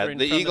I'm gathering.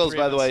 Yeah, the from Eagles, the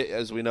by the way,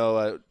 as we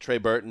know, Trey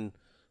Burton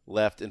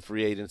left in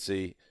free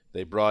agency.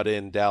 They brought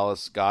in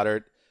Dallas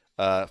Goedert,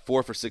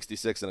 4 for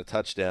 66 and a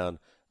touchdown.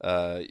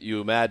 You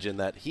imagine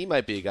that he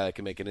might be a guy that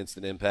can make an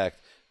instant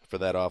impact for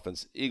that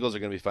offense. Eagles are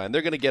going to be fine.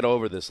 They're going to get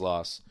over this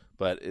loss,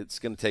 but it's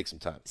going to take some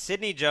time.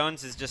 Sidney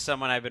Jones is just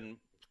someone I've been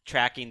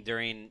tracking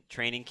during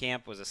training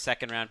camp. Was a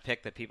second-round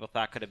pick that people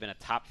thought could have been a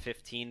top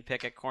 15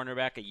 pick at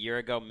cornerback a year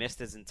ago. Missed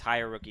his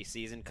entire rookie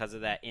season because of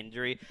that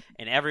injury,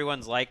 and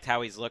everyone's liked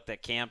how he's looked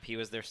at camp. He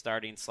was their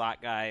starting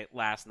slot guy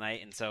last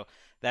night, and so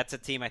that's a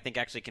team I think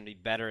actually can be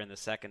better in the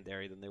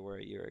secondary than they were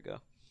a year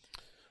ago.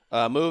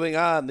 Moving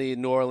on, the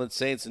New Orleans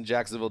Saints and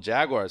Jacksonville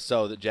Jaguars.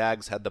 So the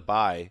Jags had the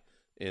bye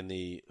in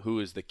the Who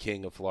is the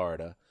King of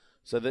Florida.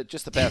 So that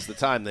just to pass the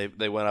time,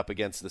 they went up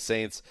against the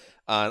Saints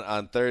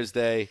on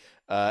Thursday.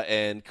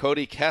 And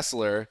Cody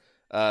Kessler,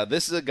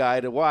 this is a guy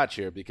to watch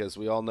here because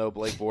we all know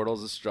Blake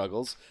Bortles'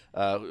 struggles.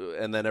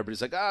 And then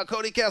everybody's like,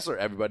 Cody Kessler,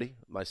 everybody,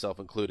 myself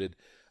included.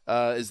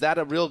 Is that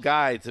a real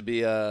guy to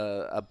be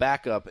a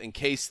backup in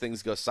case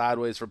things go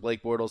sideways for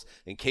Blake Bortles,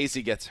 in case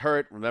he gets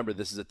hurt? Remember,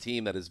 this is a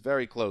team that is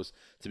very close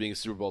to being a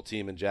Super Bowl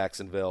team in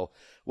Jacksonville.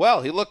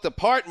 Well, he looked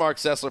apart, Mark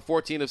Sessler,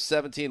 14 of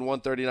 17,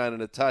 139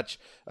 and a touch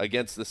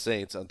against the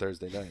Saints on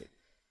Thursday night.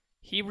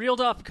 He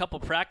reeled off a couple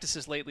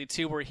practices lately,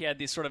 too, where he had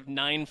these sort of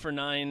 9 for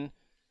 9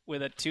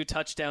 with a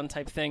 2-touchdown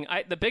type thing.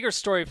 The bigger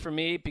story for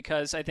me,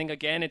 because I think,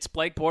 again, it's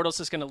Blake Bortles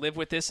is going to live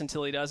with this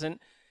until he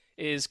doesn't,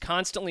 is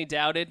constantly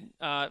doubted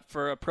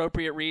for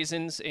appropriate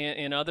reasons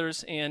and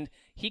others. And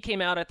he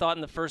came out, I thought,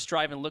 in the first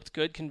drive and looked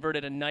good,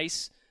 converted a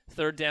nice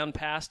third down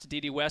pass to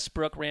D.D.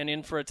 Westbrook, ran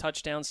in for a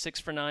touchdown, 6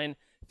 for 9,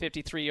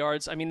 53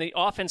 yards. I mean, the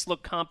offense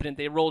looked competent.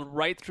 They rolled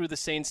right through the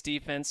Saints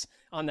defense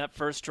on that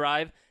first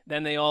drive.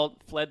 Then they all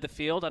fled the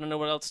field. I don't know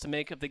what else to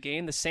make of the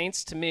game. The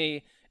Saints, to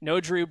me, no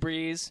Drew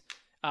Brees,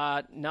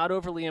 not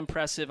overly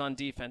impressive on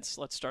defense.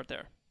 Let's start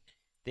there.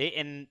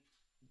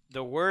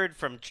 The word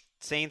from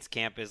Saints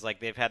camp is like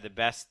they've had the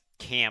best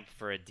camp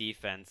for a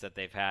defense that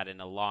they've had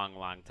in a long,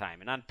 long time.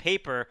 And on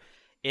paper,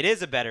 it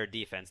is a better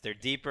defense. They're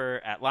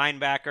deeper at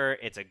linebacker.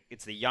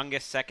 It's the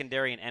youngest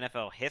secondary in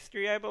NFL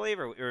history, I believe,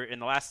 or in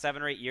the last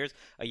 7 or 8 years,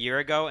 a year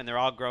ago, and they're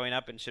all growing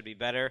up and should be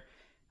better.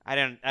 I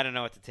don't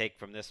know what to take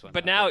from this one.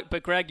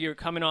 But Greg, you're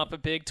coming off a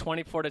big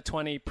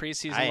 24-20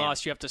 preseason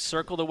loss. You have to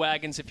circle the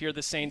wagons if you're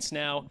the Saints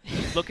now.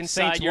 Look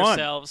inside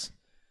yourselves.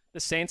 The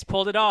Saints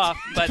pulled it off,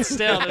 but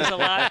still,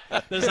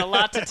 there's a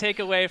lot to take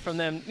away from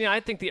them. I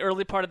think the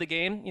early part of the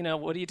game,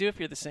 what do you do if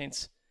you're the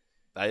Saints?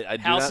 I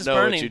do House not is know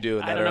burning. what you do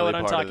in I that don't know early what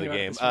I'm part of the talking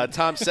game. about.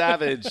 Tom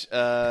Savage,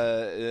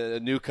 a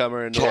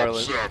newcomer in New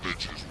Orleans.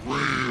 Savage is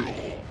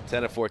real.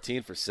 10 of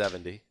 14 for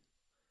 70.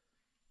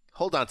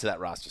 Hold on to that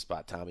roster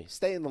spot, Tommy.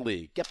 Stay in the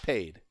league. Get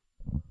paid.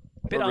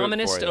 Bit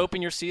ominous to open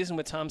your season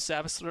with Tom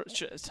Savage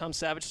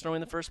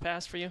throwing the first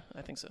pass for you?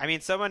 I think so. I mean,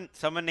 someone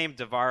named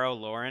Devarro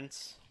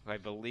Lawrence, who I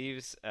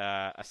believe's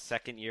a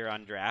second-year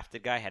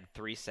undrafted guy, had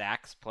 3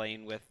 sacks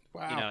playing with,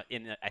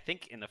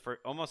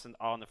 almost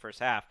all in the first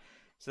half.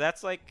 So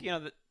that's like,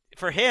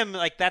 for him,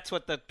 like that's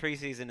what the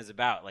preseason is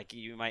about. Like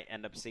you might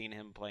end up seeing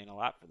him playing a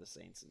lot for the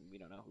Saints, and we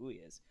don't know who he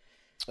is.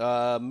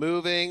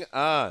 Moving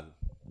on.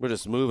 We're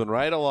just moving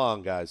right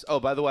along, guys. Oh,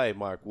 by the way,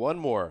 Mark, one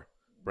more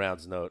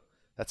Browns note.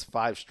 That's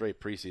 5 straight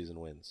preseason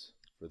wins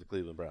for the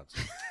Cleveland Browns,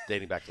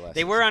 dating back to last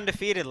They season. were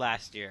undefeated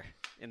last year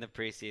in the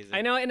preseason.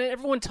 I know, and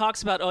everyone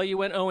talks about, you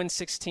went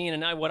 0-16,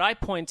 and what I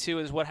point to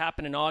is what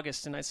happened in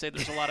August, and I say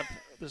there's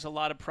a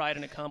lot of pride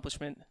and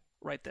accomplishment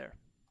right there.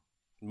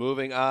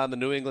 Moving on, the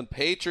New England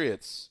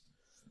Patriots.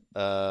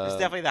 It's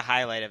definitely the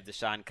highlight of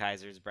Deshaun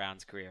Kaiser's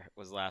Browns career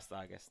was last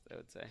August, I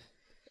would say.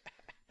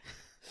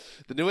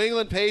 The New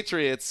England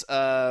Patriots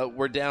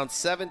were down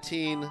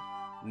 17-0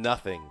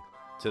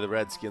 to the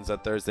Redskins on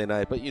Thursday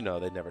night, but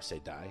they never say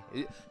die.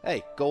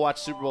 Hey, go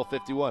watch Super Bowl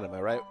 51. Am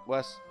I right,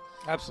 Wes?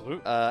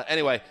 Absolutely.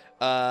 Anyway,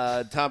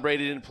 Tom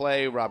Brady didn't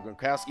play. Rob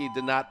Gronkowski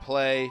did not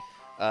play.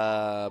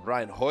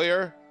 Brian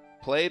Hoyer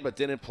played but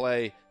didn't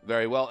play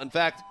very well. In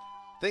fact,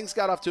 things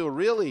got off to a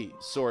really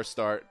sore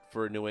start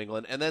for New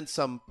England, and then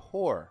some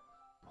poor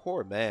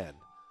man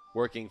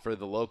working for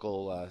the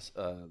local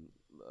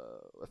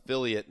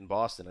affiliate in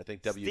Boston, I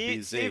think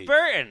WBZ. Steve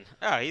Burton.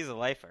 Oh, he's a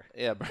lifer.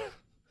 Yeah,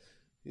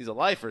 he's a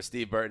lifer,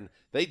 Steve Burton.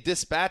 They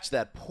dispatched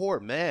that poor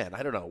man.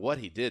 I don't know what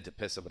he did to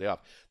piss somebody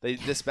off. They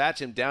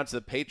dispatched him down to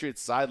the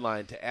Patriots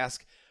sideline to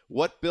ask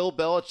what Bill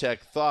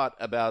Belichick thought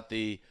about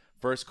the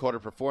first quarter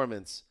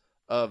performance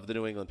of the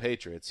New England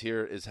Patriots.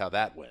 Here is how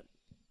that went.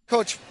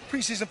 Coach,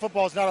 preseason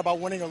football is not about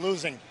winning or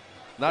losing.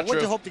 Not What true.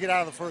 do you hope to get out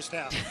of the first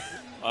half?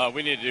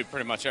 We need to do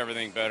pretty much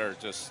everything better,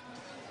 just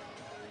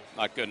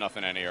not good enough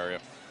in any area.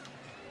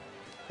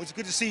 Was it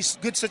good to see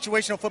good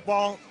situational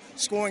football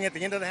scoring at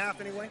the end of the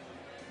half anyway?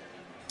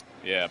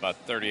 Yeah, about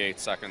 38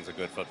 seconds of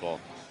good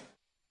football.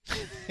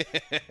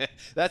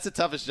 That's the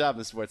toughest job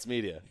in sports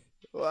media.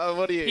 Well,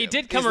 what do you? He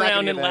did come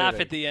around and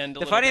laugh at the end.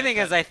 The funny thing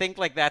is, I think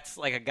like that's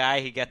like a guy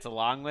he gets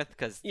along with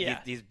because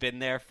he's been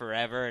there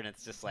forever, and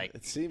it's just like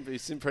he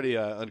seemed pretty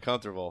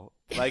uncomfortable.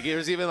 Like there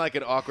was even like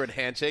an awkward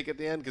handshake at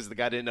the end because the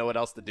guy didn't know what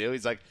else to do.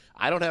 He's like,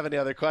 I don't have any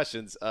other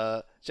questions.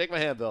 Shake my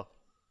hand, Bill.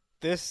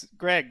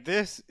 Greg,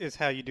 this is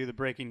how you do the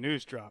breaking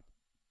news drop.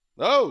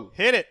 Oh,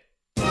 hit it!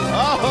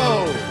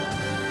 Oh.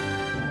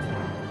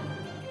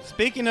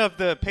 Speaking of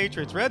the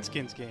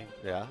Patriots-Redskins game,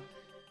 yeah,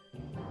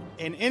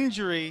 an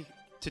injury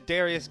to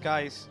Darius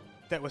Geis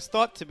that was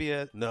thought to be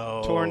a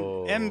torn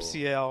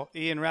MCL,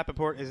 Ian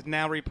Rappaport is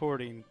now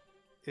reporting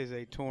is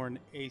a torn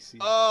ACL.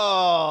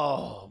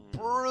 Oh,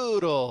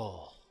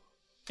 brutal.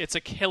 It's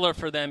a killer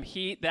for them.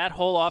 That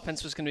whole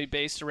offense was going to be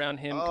based around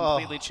him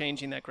completely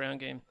changing that ground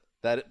game.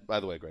 That, by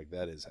the way, Greg,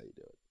 that is how you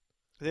do it.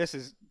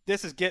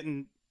 This is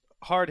getting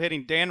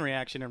hard-hitting Dan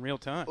reaction in real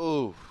time.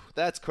 Ooh,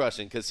 that's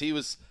crushing because he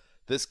was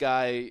this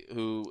guy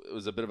who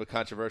was a bit of a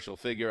controversial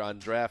figure on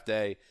draft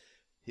day.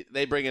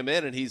 They bring him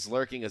in, and he's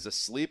lurking as a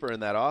sleeper in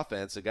that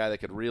offense, a guy that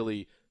could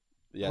really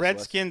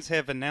Redskins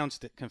have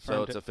announced it, confirmed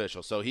so it's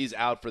official. So he's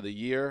out for the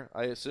year,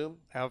 I assume?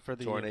 Out for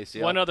the torn year.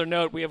 ACL. One other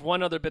note, we have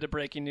one other bit of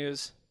breaking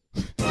news.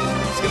 It's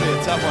going to be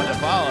a tough one to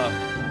follow.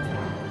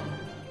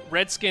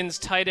 Redskins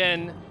tight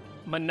end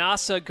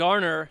Manasseh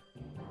Garner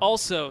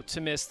also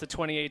to miss the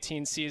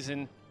 2018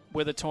 season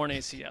with a torn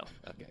ACL.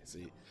 Okay,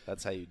 see,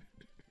 that's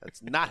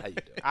not how you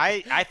do it.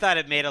 I thought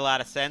it made a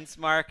lot of sense,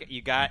 Mark.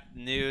 You got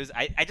news.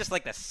 I just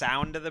like the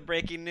sound of the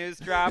breaking news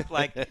drop.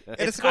 Like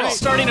it's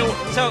starting to.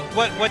 So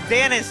what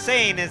Dan is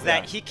saying is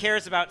that he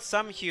cares about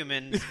some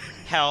humans'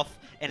 health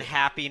and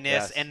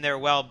happiness and their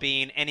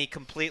well-being, and he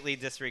completely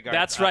disregards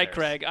That's right, others.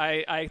 Greg.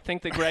 I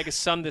think that Greg has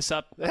summed this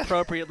up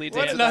appropriately, Dan.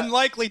 What an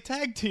unlikely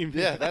tag team.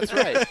 Yeah, that's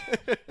right.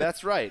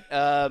 That's right.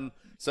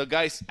 So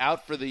Geis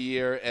out for the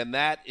year, and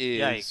that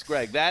is, Yikes.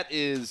 Greg, that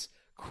is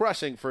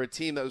crushing for a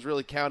team that was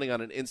really counting on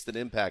an instant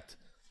impact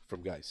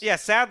from Geis. Yeah,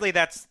 sadly,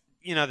 that's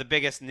the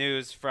biggest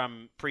news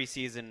from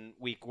preseason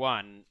week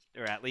 1,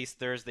 or at least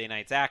Thursday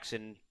night's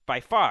action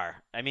by far.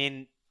 I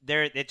mean,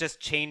 it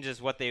just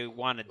changes what they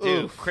want to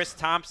do. Oof, Chris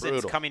Thompson's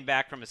brutal. coming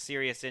back from a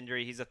serious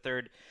injury. He's a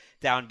third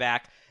down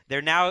back.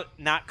 They're now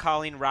not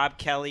calling Rob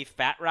Kelly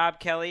Fat Rob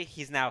Kelly.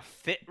 He's now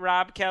Fit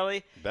Rob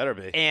Kelly. Better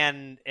be.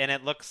 And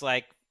it looks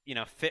like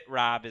Fit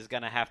Rob is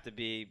going to have to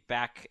be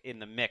back in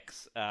the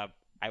mix.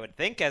 I would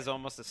think as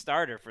almost a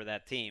starter for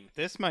that team.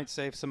 This might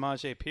save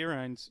Samaje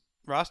Perine's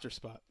roster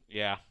spot.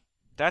 Yeah,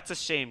 that's a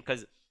shame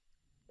because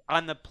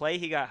on the play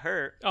he got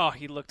hurt. Oh,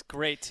 he looked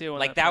great too.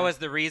 Like that was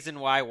the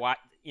reason why.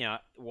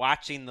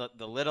 Watching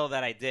the little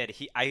that I did,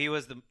 he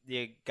was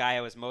the guy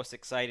I was most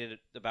excited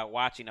about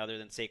watching, other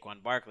than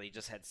Saquon Barkley. He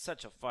just had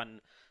such a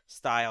fun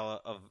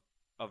style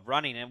of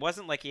running, and it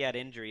wasn't like he had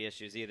injury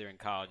issues either in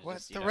college.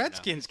 The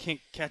Redskins can't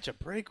catch a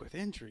break with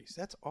injuries.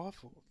 That's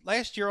awful.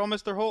 Last year,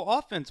 almost their whole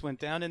offense went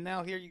down, and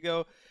now here you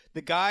go,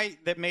 the guy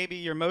that maybe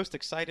you're most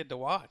excited to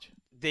watch.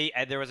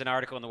 There was an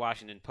article in the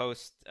Washington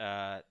Post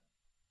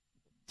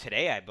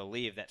today, I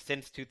believe, that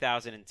since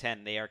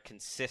 2010 they are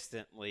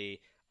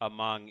consistently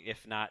among,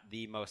 if not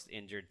the most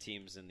injured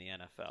teams in the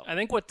NFL. I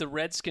think what the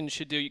Redskins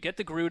should do, you get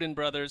the Gruden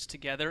brothers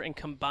together and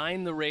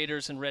combine the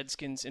Raiders and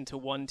Redskins into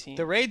one team.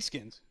 The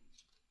Raidskins.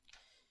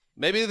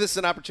 Maybe this is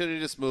an opportunity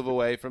to just move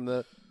away from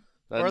the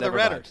or the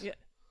Redders. Yeah.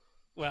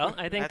 Well,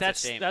 I think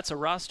That's a shame. that's a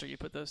roster. You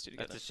put those two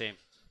together. That's a shame.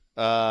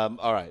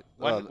 All right.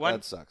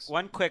 That sucks.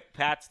 One quick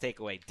Pats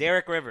takeaway.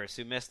 Derek Rivers,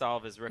 who missed all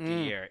of his rookie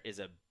year, is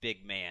a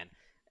big man,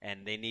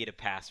 and they need a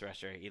pass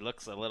rusher. He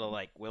looks a little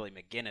like Willie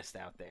McGinnis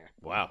out there.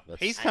 Wow.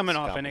 He's coming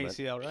off an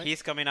ACL, right?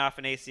 He's coming off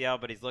an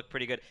ACL, but he's looked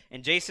pretty good.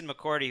 And Jason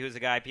McCourty, who's a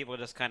guy people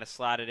just kind of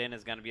slotted in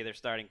as going to be their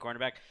starting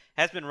cornerback,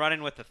 has been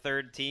running with the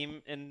third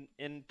team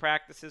in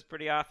practices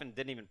pretty often.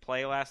 Didn't even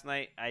play last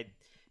night.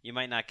 You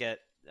might not get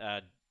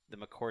the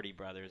McCourty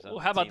brothers. Well,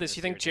 how about this?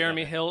 You think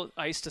Jeremy Hill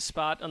iced a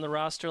spot on the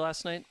roster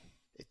last night?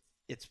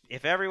 It's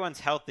if everyone's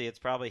healthy, it's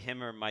probably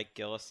him or Mike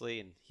Gillislee,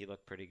 and he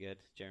looked pretty good,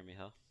 Jeremy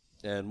Hill.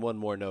 And one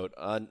more note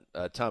on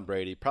Tom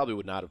Brady. Probably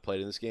would not have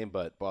played in this game,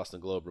 but Boston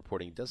Globe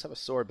reporting he does have a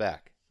sore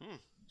back.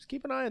 Just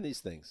keep an eye on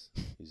these things.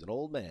 He's an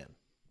old man.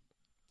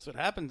 That's what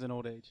happens in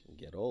old age. You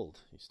get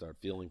old. You start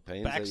feeling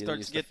pains. Back that you starts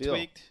used to get feel.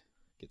 tweaked.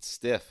 Get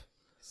stiff.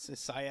 It's a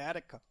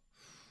sciatica.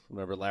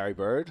 Remember Larry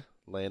Bird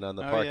laying on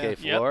the parquet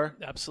floor?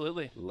 Yep,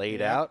 absolutely.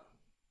 Laid out.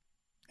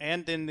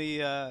 And in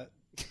the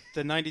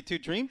 92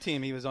 Dream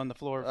Team, he was on the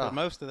floor for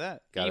most of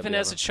that. Even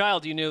as a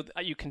child,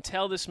 you can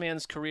tell this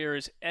man's career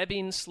is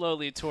ebbing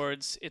slowly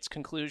towards its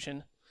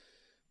conclusion.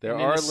 There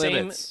are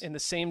limits. In the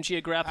same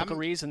geographical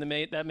reason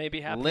that may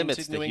be happening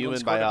limits to New to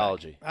England's human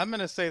biology. I'm going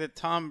to say that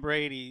Tom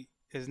Brady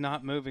is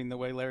not moving the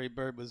way Larry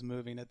Bird was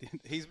moving at the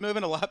end. He's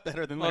moving a lot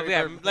better than Larry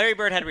Bird. Larry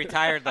Bird had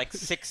retired like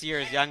 6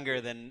 years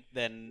younger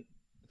than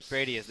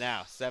Brady is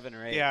now, 7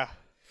 or 8. Yeah.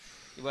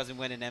 He wasn't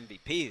winning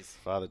MVPs.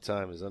 Father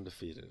Time is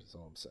undefeated, is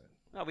all I'm saying.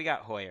 Well, we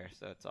got Hoyer,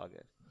 so it's all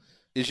good.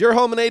 Is your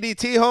home an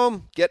ADT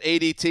home? Get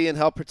ADT and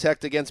help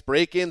protect against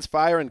break-ins,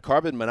 fire, and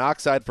carbon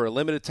monoxide for a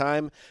limited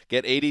time.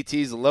 Get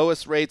ADT's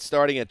lowest rate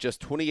starting at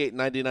just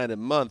 $28.99 a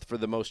month for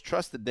the most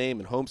trusted name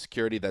in home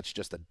security. That's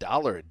just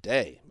 $1 a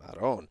day.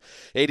 Maron.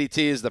 ADT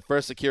is the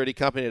first security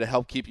company to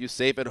help keep you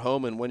safe at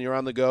home and when you're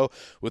on the go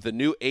with the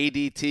new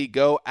ADT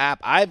Go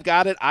app. I've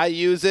got it. I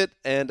use it,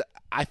 and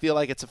I feel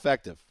like it's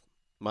effective.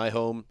 My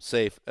home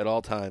safe at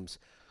all times,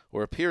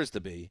 or appears to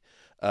be.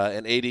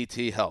 And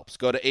ADT helps.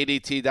 Go to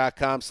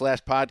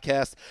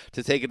ADT.com/podcast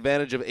to take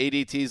advantage of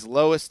ADT's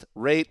lowest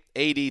rate.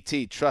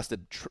 ADT,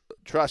 trusted,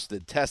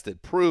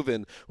 tested,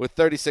 proven with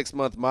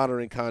 36-month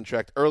monitoring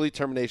contract. Early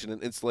termination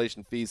and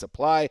installation fees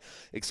apply.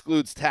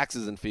 Excludes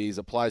taxes and fees.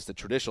 Applies to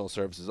traditional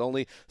services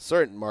only.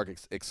 Certain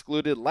markets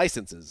excluded.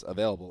 Licenses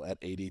available at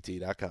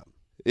ADT.com.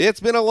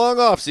 It's been a long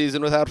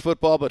offseason without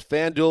football, but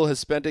FanDuel has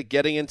spent it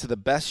getting into the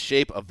best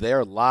shape of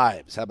their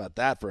lives. How about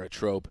that for a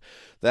trope?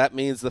 That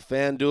means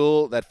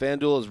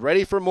FanDuel is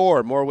ready for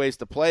more ways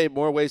to play,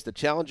 more ways to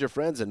challenge your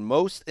friends, and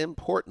most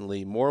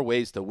importantly, more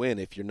ways to win.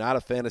 If you're not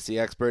a fantasy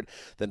expert,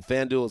 then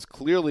FanDuel is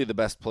clearly the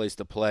best place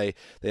to play.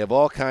 They have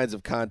all kinds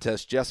of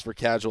contests just for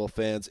casual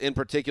fans. In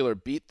particular,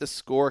 Beat the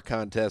Score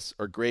contests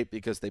are great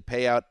because they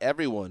pay out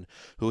everyone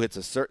who hits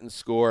a certain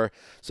score.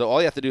 So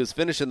all you have to do is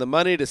finish in the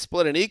money to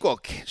split an equal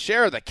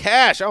share of the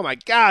cash. Oh my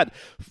God.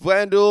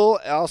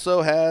 FanDuel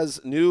also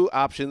has new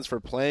options for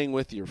playing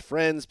with your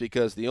friends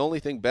because the only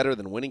thing better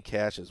than winning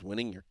cash is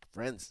winning your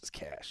friends'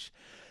 cash.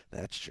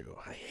 That's true.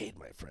 I hate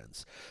my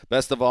friends.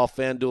 Best of all,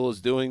 FanDuel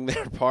is doing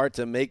their part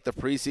to make the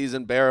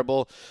preseason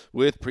bearable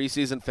with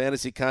preseason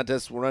fantasy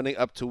contests running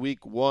up to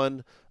week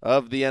 1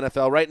 of the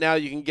NFL. Right now,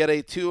 you can get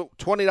a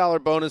 $20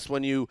 bonus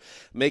when you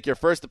make your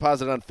first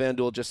deposit on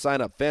FanDuel. Just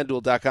sign up.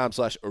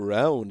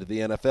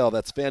 FanDuel.com/around-the-NFL.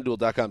 That's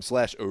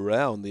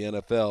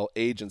FanDuel.com/around-the-NFL.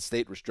 Age and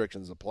state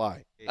restrictions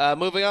apply.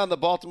 Moving on, the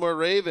Baltimore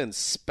Ravens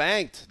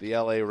spanked the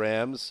LA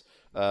Rams.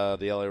 The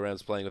LA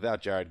Rams playing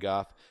without Jared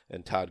Goff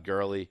and Todd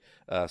Gurley,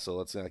 so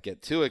let's not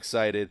get too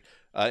excited.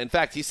 In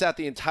fact, he sat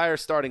the entire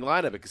starting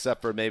lineup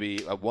except for maybe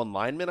one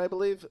lineman, I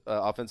believe,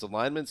 offensive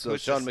lineman. So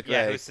Sean McVay.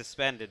 Yeah, who's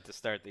suspended to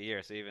start the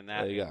year, so even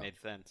that made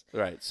sense.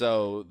 Right,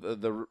 so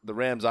the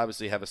Rams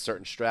obviously have a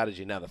certain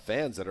strategy. Now the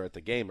fans that are at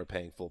the game are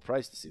paying full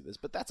price to see this,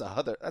 but that's a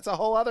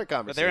whole other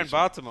conversation. But they're in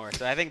Baltimore,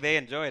 so I think they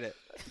enjoyed it.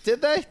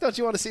 Did they? Don't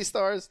you want to see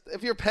stars?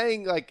 If you're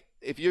paying,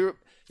 if you,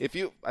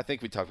 I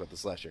think we talked about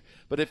this last year,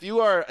 but if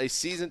you are a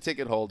season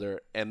ticket holder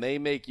and they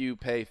make you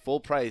pay full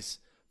price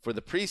for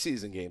the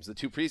preseason games, the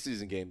 2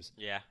 preseason games,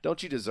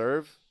 don't you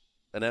deserve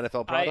an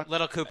NFL product?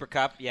 Little Cooper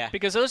Kupp, yeah.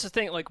 Because those are the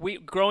thing,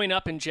 growing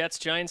up in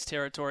Jets-Giants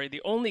territory,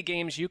 the only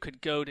games you could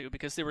go to,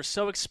 because they were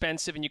so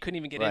expensive and you couldn't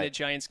even get into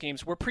Giants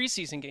games, were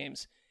preseason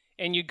games.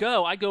 And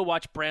I go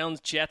watch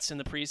Browns-Jets in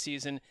the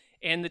preseason,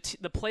 and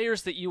the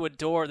players that you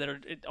adore that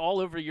are all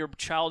over your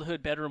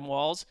childhood bedroom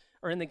walls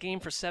are in the game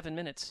for 7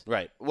 minutes.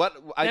 Right. What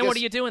are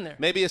you doing there?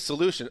 Maybe a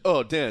solution.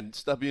 Oh, Dan,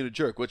 stop being a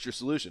jerk. What's your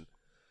solution?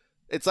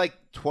 It's like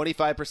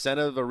 25%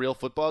 of a real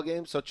football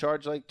game, so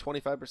charge like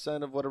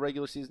 25% of what a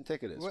regular season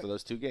ticket is for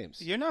those 2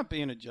 games. You're not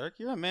being a jerk.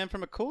 You're a man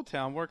from a cool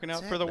town working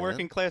out for the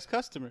working class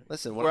customer.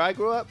 Listen, where I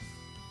grew up,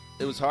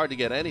 it was hard to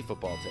get any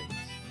football tickets.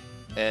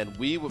 And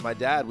with my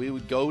dad, we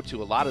would go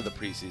to a lot of the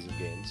preseason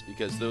games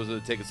because those are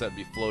the tickets that would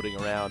be floating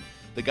around.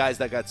 The guys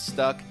that got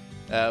stuck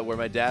where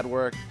my dad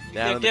worked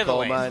down in the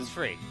coal mine. It's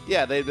free.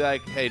 Yeah, they'd be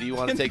like, hey, do you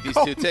want to take these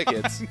 2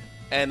 tickets?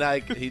 And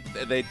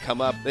they'd come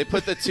up. They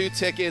put the 2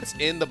 tickets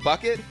in the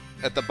bucket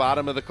at the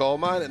bottom of the coal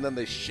mine, and then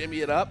they shimmy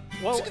it up.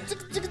 Whoa.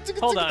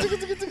 Hold on.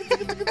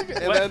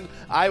 And then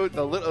I would,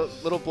 the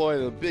little boy,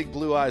 the big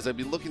blue eyes, I'd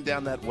be looking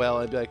down that well.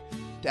 I'd be like,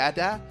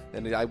 Dada?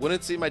 And I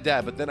wouldn't see my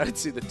dad, but then I'd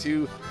see the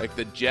 2, like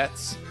the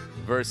Jets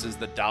versus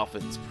the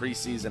Dolphins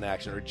preseason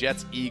action, or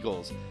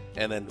Jets-Eagles,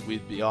 and then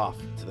we'd be off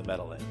to the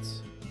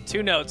Meadowlands.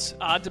 2 notes.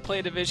 Odd to play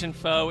a division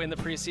foe in the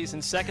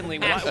preseason. Secondly,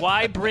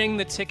 why bring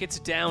the tickets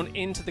down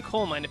into the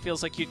coal mine? It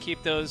feels like you'd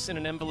keep those in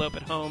an envelope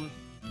at home.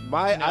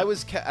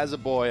 As a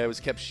boy, I was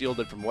kept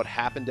shielded from what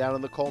happened down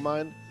in the coal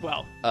mine.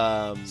 Well,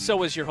 so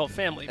was your whole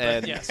family.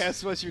 But yes,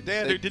 as was your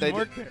dad, who didn't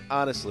work there.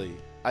 Honestly,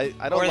 I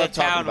don't love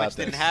talking about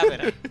this. Didn't have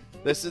it.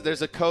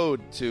 There's a code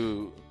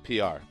to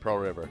PR, Pearl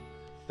River,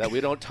 that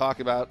we don't talk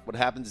about what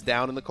happens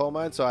down in the coal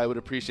mine. So I would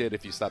appreciate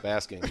if you stop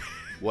asking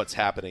what's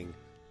happening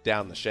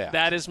down the shaft.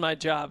 That is my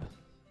job,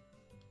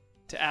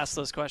 to ask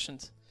those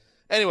questions.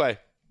 Anyway,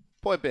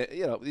 point being,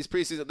 these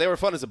preseason, they were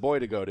fun as a boy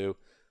to go to.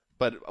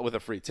 But with a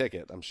free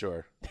ticket, I'm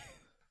sure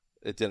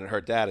it didn't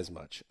hurt Dad as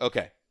much.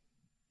 Okay.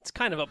 It's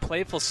kind of a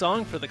playful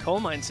song for the coal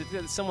mines.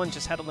 Someone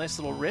just had a nice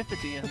little riff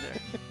at the end there.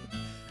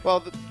 Well,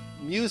 the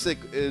music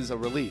is a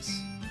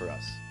release for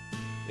us.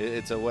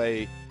 It's a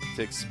way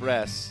to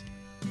express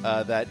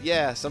that,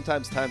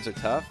 sometimes times are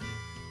tough,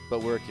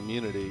 but we're a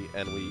community,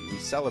 and we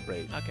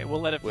celebrate. Okay, we'll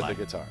let it fly. With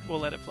a guitar. We'll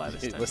let it fly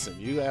this time. Listen,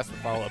 you asked the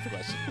follow-up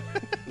question.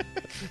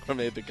 Or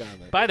made the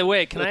comment. By the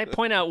way, can I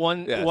point out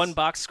one Yes.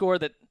 box score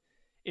that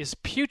is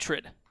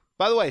putrid?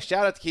 By the way,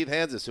 shout out to Keith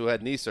Hansis, who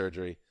had knee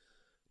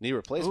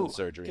replacement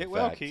surgery. Get in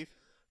well, fact. Keith.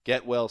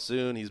 Get well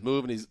soon. He's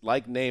moving. He's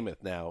like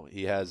Namath now.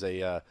 He has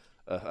a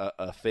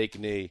fake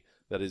knee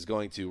that is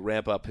going to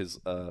ramp up his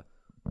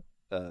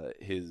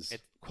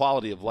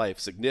quality of life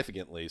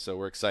significantly. So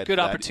we're excited. Good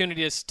for that.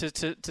 opportunity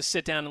to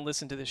sit down and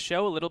listen to this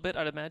show a little bit,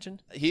 I'd imagine.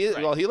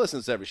 Well, he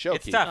listens to every show.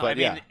 It's Keith, tough. But I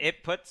mean, yeah.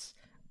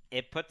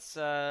 it puts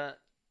a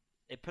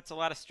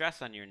lot of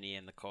stress on your knee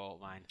in the coal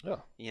mine.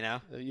 Oh. You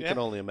know? You can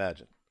only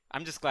imagine.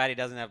 I'm just glad he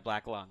doesn't have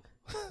black lung.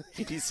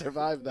 He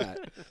survived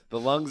that. The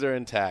lungs are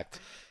intact.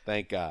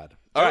 Thank God.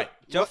 All right.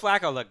 Joe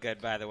Flacco looked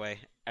good, by the way.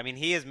 I mean,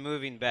 he is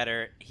moving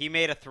better. He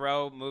made a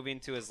throw moving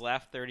to his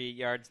left 30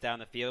 yards down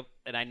the field.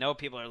 And I know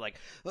people are like,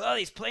 well,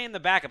 he's playing the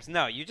backups.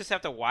 No, you just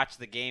have to watch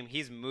the game.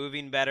 He's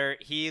moving better.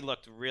 He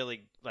looked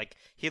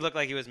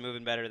like he was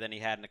moving better than he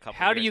had in a couple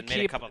How years. do you and made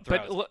keep a couple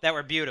throws look, that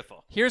were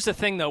beautiful. Here's the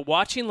thing, though.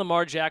 Watching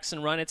Lamar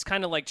Jackson run, it's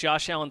kind of like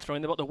Josh Allen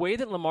throwing the ball. The way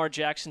that Lamar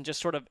Jackson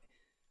just sort of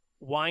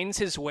winds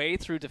his way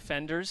through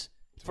defenders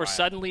for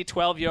suddenly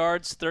 12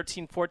 yards,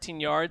 13,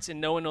 14 yards,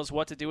 and no one knows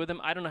what to do with him.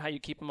 I don't know how you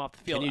keep him off the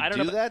field. Can you I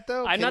don't do that,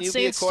 though? I'm Can not you be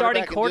saying a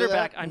starting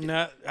quarterback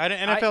quarterback.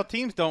 NFL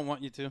teams don't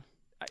want you to.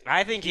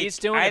 I think he's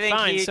doing it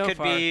fine so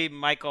far.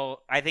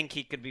 I think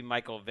he could be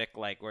Michael Vick,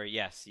 where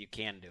yes, you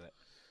can do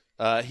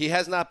it. He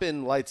has not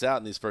been lights out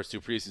in these first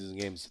two preseason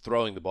games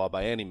throwing the ball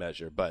by any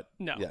measure, but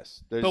No.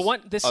 yes, there's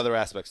But other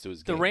aspects to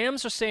his game. The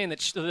Rams are saying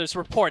that there's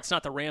reports,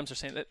 not the Rams are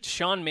saying that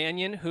Sean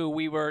Mannion, who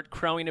we were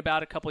crowing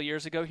about a couple of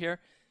years ago here,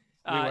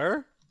 We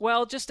were?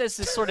 Well, just as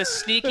this sort of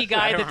sneaky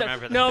guy. I don't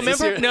remember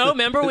that.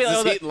 Remember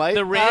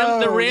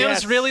the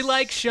Rams really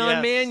like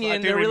Sean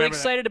Mannion. They're really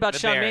excited about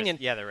Sean Mannion.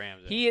 Yeah, the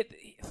Rams. He had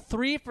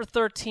 3 for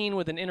 13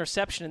 with an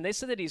interception, and they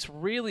said that he's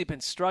really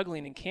been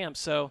struggling in camp.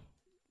 So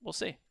we'll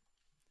see.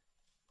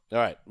 All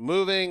right,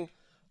 moving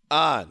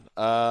on.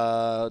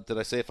 Did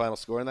I say a final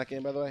score in that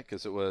game, by the way?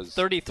 Because it was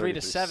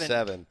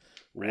 33-7.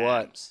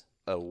 What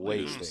a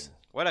wasting.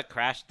 What a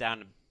crash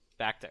down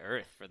back to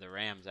earth for the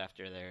Rams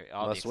after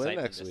all the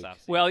excitement this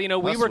offseason. Well, we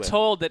Must were win.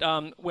 told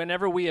that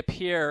whenever we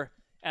appear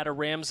at a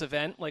Rams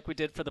event, like we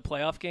did for the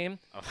playoff game,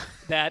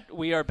 that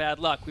we are bad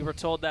luck. We were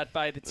told that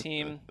by the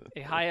team,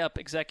 a high-up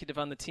executive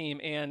on the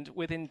team, and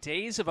within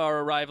days of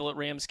our arrival at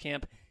Rams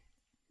camp,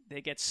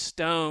 they get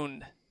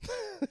stoned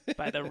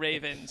by the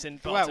Ravens in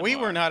Baltimore. Well, we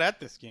were not at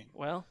this game.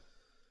 Well,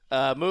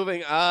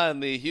 moving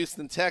on, the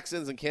Houston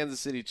Texans and Kansas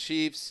City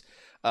Chiefs.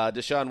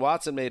 Deshaun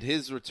Watson made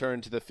his return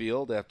to the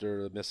field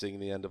after missing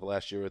the end of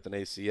last year with an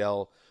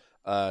ACL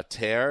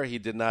tear. He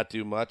did not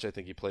do much. I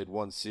think he played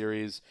one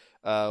series.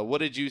 What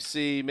did you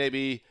see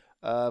maybe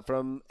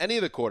from any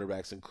of the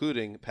quarterbacks,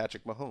 including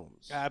Patrick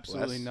Mahomes?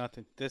 Absolutely Wes?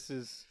 nothing. This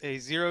is a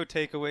zero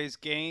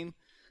takeaways game.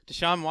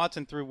 Deshaun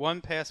Watson threw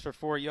one pass for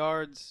 4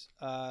 yards.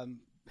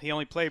 He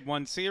only played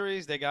one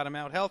series. They got him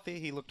out healthy.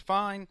 He looked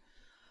fine.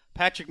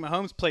 Patrick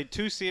Mahomes played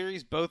 2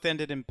 series. Both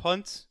ended in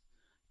punts.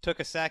 Took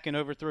a sack and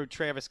overthrew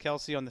Travis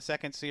Kelce on the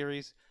second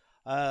series.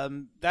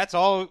 That's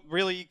all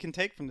really you can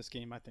take from this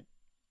game, I think.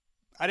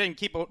 I didn't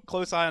keep a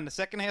close eye on the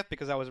second half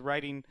because I was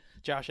writing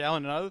Josh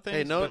Allen and other things.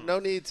 Hey, no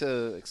need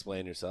to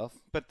explain yourself.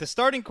 But the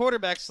starting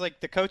quarterbacks,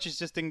 the coaches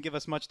just didn't give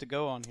us much to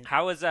go on here.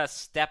 How was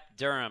Step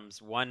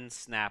Durham's one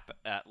snap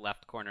at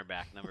left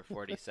cornerback, number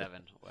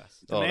 47, Wes?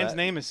 The man's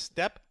name is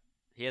Step?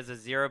 He has a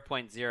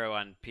 0.0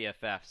 on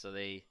PFF, so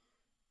they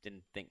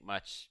didn't think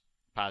much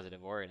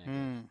positive or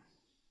negative.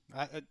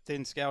 I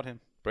didn't scout him.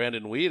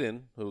 Brandon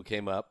Whedon, who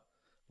came up,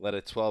 led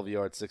a 12-play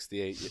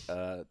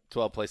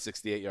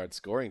 68-yard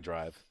scoring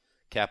drive,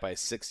 capped by a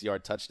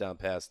 6-yard touchdown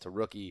pass to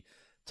rookie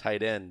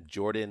tight end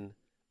Jordan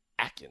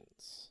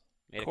Atkins.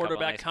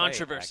 quarterback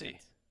controversy.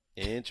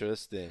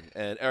 Interesting.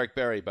 And Eric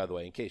Berry, by the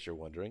way, in case you're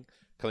wondering,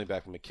 coming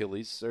back from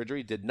Achilles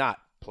surgery, did not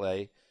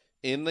play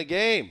in the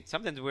game.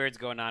 Something's weird's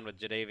going on with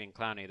Jadeveon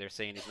Clowney. They're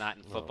saying he's not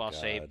in football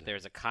shape.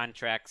 There's a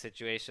contract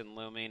situation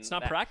looming. It's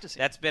not practicing.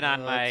 That's been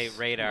on my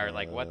radar.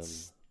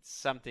 What's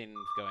something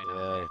going on?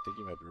 Yeah, I think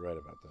you might be right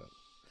about that.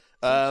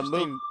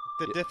 Interesting,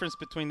 the difference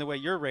between the way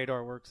your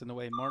radar works and the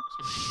way Mark's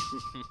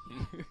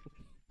works.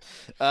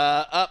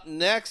 Up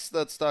next,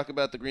 let's talk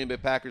about the Green Bay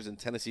Packers and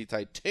Tennessee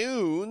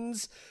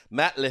Titans.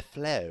 Matt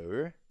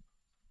LaFleur.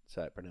 That's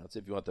how I pronounce it,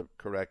 if you want the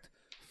correct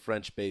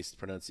French-based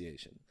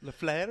pronunciation.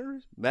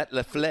 LaFleur? Matt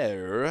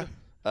LaFleur.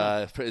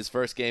 His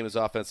first game as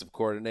offensive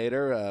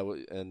coordinator,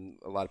 and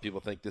a lot of people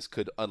think this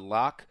could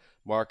unlock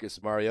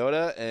Marcus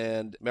Mariota.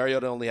 And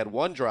Mariota only had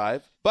one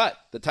drive, but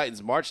the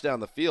Titans marched down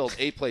the field,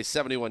 8 plays,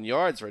 71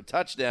 yards for a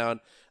touchdown,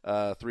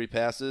 3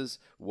 passes,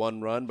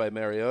 1 run by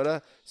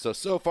Mariota.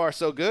 So far,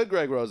 so good,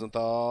 Greg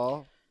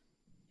Rosenthal.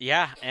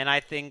 Yeah, and I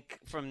think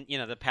from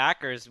the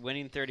Packers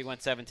winning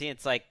 31-17,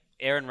 it's like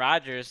Aaron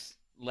Rodgers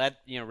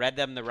read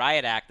them the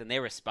riot act, and they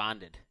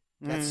responded.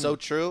 That's so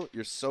true.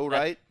 You're so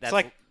right.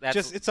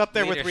 It's up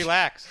there with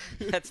relax.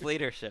 That's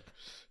leadership.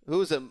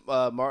 Who is it?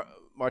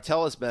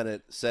 Martellus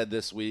Bennett said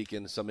this week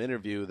in some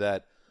interview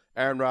that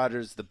Aaron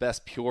Rodgers the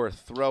best pure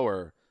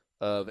thrower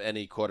of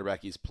any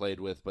quarterback he's played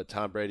with, but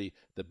Tom Brady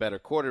the better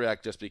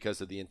quarterback just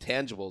because of the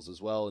intangibles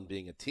as well and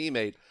being a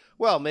teammate.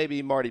 Well,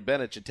 maybe Marty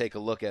Bennett should take a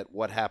look at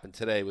what happened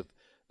today with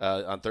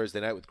on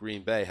Thursday night with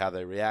Green Bay, how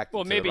they reacted.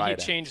 Well, to maybe the he'd riot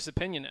change his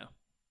opinion now.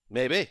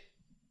 Maybe.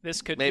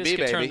 This could Maybe.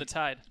 turn the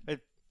tide.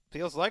 It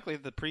feels likely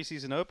the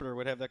preseason opener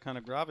would have that kind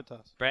of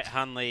gravitas. Brett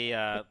Hundley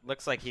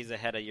looks like he's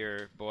ahead of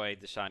your boy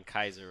Deshaun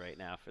Kaiser right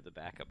now for the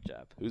backup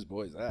job. Whose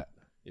boy is that?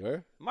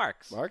 Your?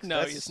 Mark's.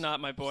 No, he's not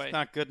my boy. It's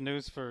not good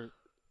news for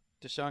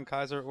Deshaun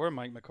Kaiser or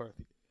Mike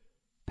McCarthy.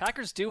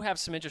 Packers do have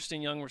some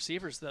interesting young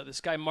receivers, though.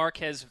 This guy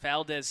Marquez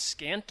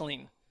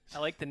Valdez-Scantling. I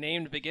like the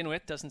name to begin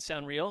with. Doesn't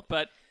sound real,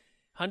 but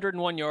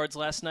 101 yards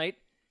last night.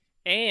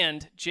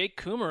 And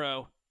Jake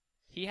Kumaro,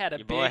 he had a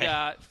Your big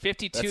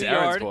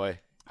boy.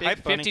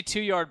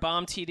 52-yard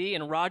bomb TD,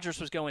 and Rodgers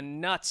was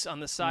going nuts on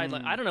the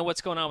sideline. I don't know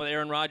what's going on with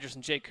Aaron Rodgers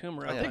and Jake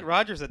Kumaro. I think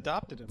Rodgers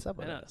adopted him.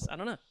 I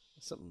don't know.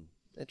 Something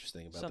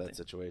interesting about that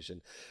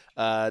situation.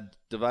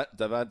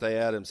 Davante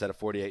Adams had a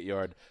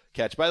 48-yard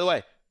catch. By the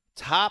way,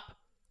 top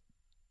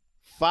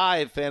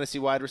 5 fantasy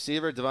wide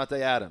receiver, Davante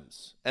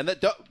Adams. And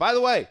by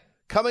the way,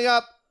 coming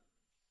up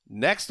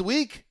next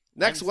week,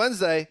 next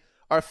Wednesday,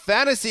 our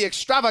Fantasy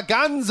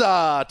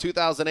Extravaganza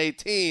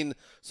 2018.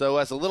 So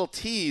as a little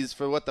tease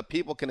for what the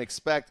people can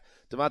expect,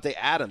 Davante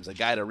Adams, a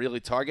guy to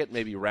really target,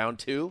 maybe round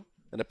 2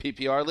 in a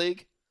PPR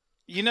league.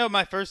 You know,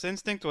 my first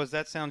instinct was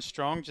that sounds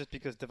strong just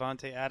because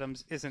Davante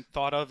Adams isn't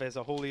thought of as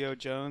a Julio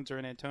Jones or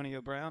an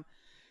Antonio Brown.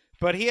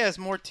 But he has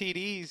more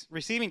TDs,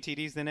 receiving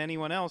TDs, than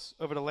anyone else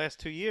over the last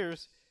 2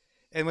 years.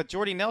 And with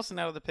Jordy Nelson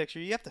out of the picture,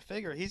 you have to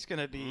figure he's going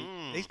to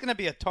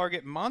be a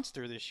target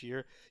monster this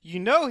year. You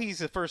know he's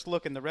the first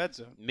look in the red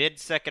zone.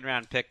 Mid-second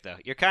round pick, though.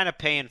 You're kind of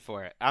paying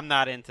for it. I'm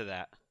not into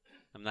that.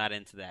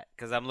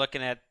 Because I'm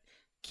looking at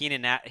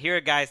Keenan. Here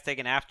are guys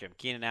taken after him: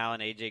 Keenan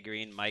Allen, AJ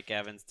Green, Mike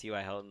Evans,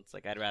 T.Y. Hilton. It's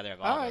like I'd rather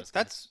have all those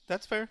guys.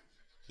 That's fair.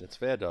 That's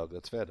fair, dog.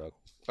 All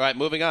right,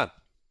 moving on.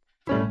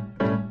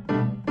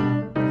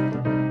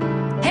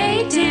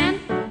 Hey, Dan.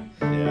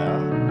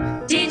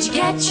 Yeah. Did you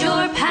get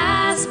your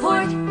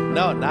passport?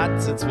 No, not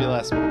since we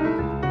last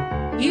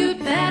spoke. You'd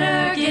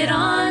better get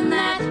on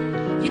that.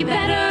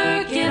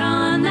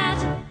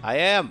 I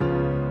am.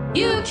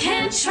 You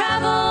can't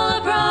travel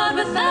abroad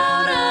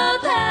without a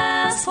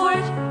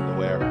passport.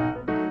 Where?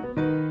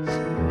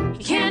 You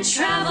can't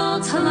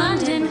travel to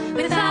London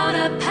without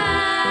a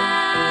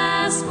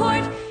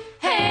passport.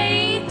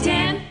 Hey,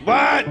 Dan.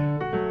 What?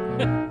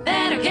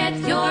 Better get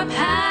your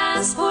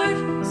passport.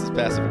 This is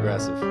passive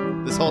aggressive.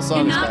 This whole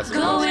song You're is not passive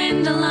aggressive.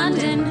 going to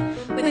London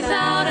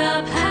without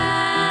a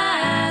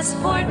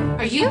passport.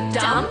 Are you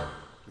dumb?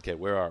 Okay,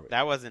 where are we?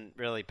 That wasn't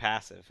really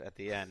passive at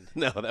the end.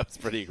 No, that was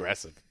pretty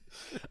aggressive.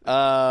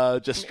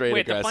 Just straight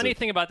Wait, aggressive. the funny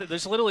thing about that,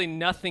 there's literally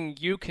nothing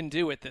you can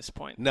do at this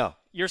point. No.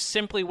 You're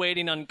simply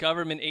waiting on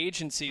government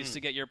agencies to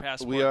get your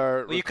passport. We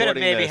are. Well, you could have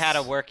maybe this. had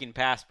a working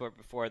passport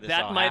before this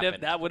all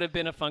happened. That would have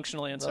been a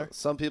functional answer. Well,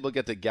 some people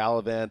get to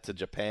gallivant to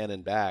Japan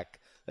and back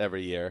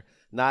every year.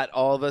 Not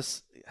all of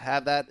us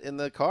have that in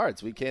the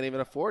cards. We can't even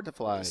afford to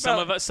fly. Some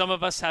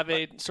of us have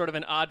a sort of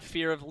an odd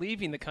fear of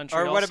leaving the country.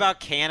 Or what also. about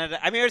Canada?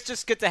 I mean, it's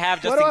just good to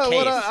have just in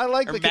case. I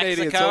like or the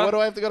Canadians, Mexico. so what do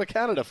I have to go to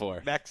Canada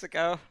for?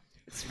 Mexico.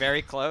 It's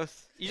very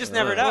close. You just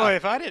never know. Boy,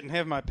 if I didn't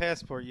have my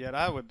passport yet,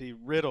 I would be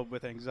riddled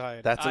with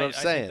anxiety. That's what I'm I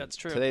saying. think that's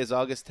true. Today is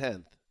August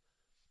 10th,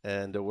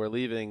 and we're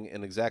leaving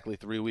in exactly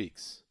 3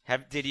 weeks.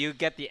 Did you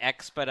get the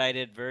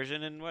expedited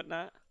version and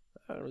whatnot?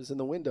 I was in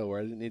the window where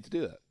I didn't need to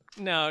do that.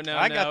 No.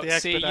 I got the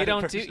See,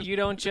 expedited you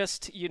don't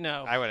just.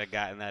 I would have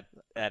gotten that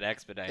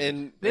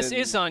expedited. This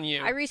is on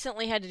you. I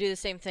recently had to do the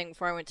same thing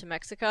before I went to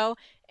Mexico,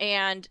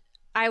 and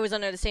I was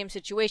under the same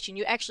situation.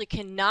 You actually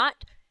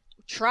cannot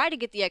try to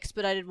get the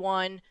expedited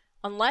one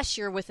unless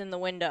you're within the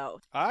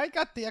window. I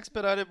got the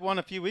expedited one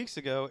a few weeks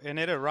ago, and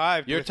it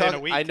arrived within a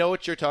week. I know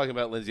what you're talking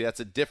about, Lindsay. That's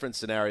a different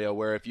scenario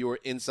where if you were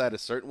inside a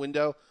certain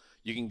window,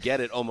 you can get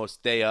it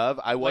almost day of.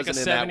 I wasn't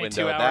in that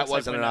window. That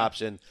wasn't an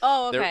option.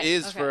 Oh, okay. There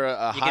is for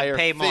a higher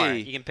pay fee. more.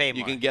 You can pay more.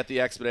 You can get the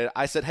expedited.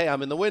 I said, hey,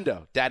 I'm in the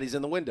window. Daddy's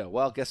in the window.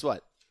 Well, guess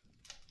what?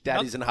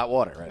 Daddy's in hot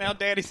water right now. Now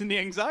Daddy's in the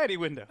anxiety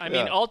window. I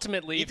mean,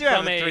 ultimately, you do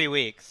have 3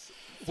 weeks.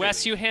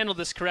 Wes, you handled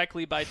this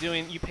correctly by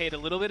you paid a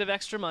little bit of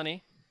extra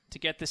money to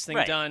get this thing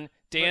done.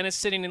 Dan is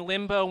sitting in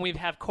limbo, and we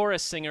have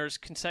chorus singers,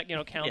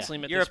 counseling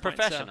him at You're this a point.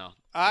 professional.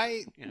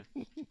 I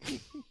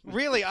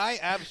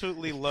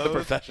absolutely loathe The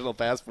professional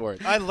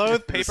passport. I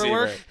loathe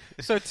paperwork.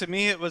 So to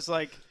me, it was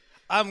like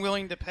I'm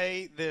willing to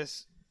pay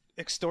this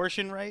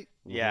extortion rate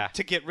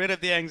to get rid of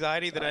the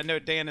anxiety that I know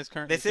Dan is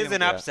currently This is feeling.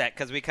 an upset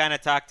because we kind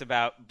of talked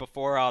about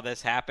before all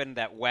this happened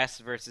that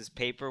West versus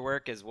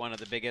paperwork is one of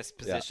the biggest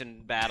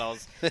position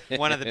battles,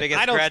 one of the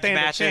biggest grudge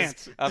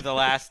matches of the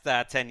last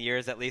 10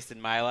 years, at least in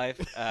my life.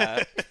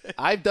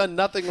 I've done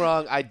nothing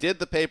wrong. I did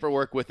the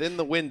paperwork within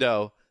the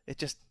window. It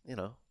just,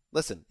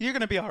 Listen, you're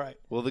going to be all right.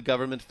 Will the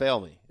government fail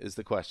me is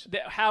the question.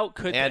 How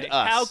could and they?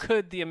 Us. How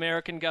could the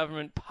American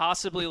government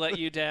possibly let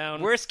you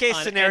down? Worst case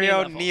on scenario,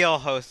 any level? Neil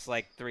hosts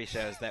like 3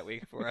 shows that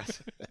week for us.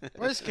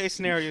 Worst case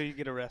scenario, you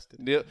get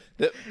arrested.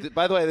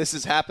 By the way, this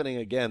is happening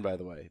again, by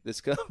the way.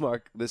 This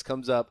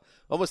comes up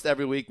almost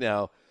every week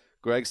now.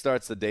 Greg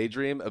starts to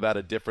daydream about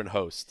a different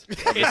host.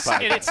 And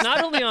it's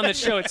not only on the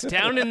show; it's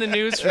down in the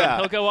newsroom. Yeah.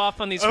 He'll go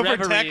off on these Over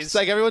reveries. text. It's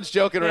like everyone's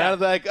joking around.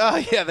 They're like, oh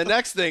yeah, the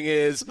next thing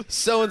is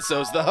so and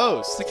so's the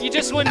host. Like you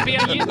just wouldn't be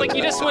on,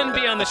 you just wouldn't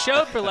be on the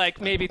show for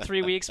like maybe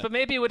 3 weeks, but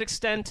maybe it would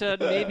extend to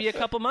maybe a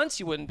couple months.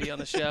 You wouldn't be on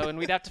the show, and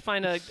we'd have to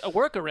find a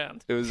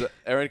workaround. It was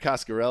Erin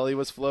Coscarelli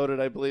was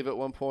floated, I believe, at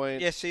one point.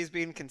 Yes, she's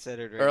being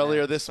considered right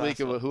earlier now. this week.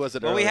 Who was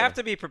it? Well, earlier? we have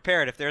to be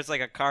prepared if there's like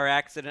a car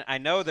accident. I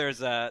know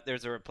there's a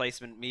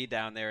replacement me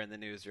down there in the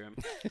newsroom.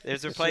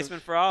 There's a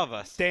replacement for all of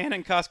us. Dan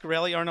and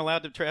Coscarelli aren't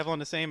allowed to travel on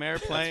the same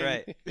airplane.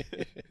 That's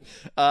right.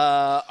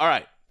 All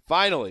right.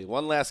 Finally,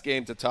 one last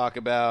game to talk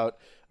about.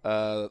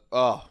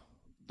 The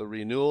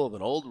renewal of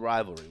an old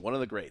rivalry, one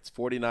of the greats,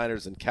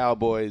 49ers and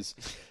Cowboys.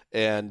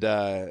 And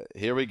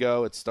here we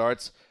go. It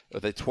starts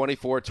with a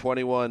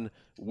 24-21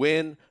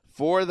 win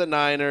for the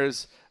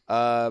Niners.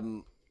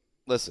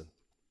 Listen,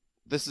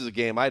 this is a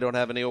game I don't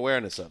have any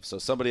awareness of, so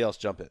somebody else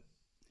jump in.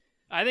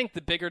 I think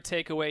the bigger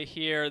takeaway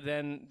here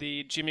than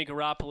the Jimmy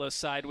Garoppolo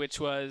side, which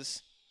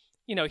was,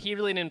 he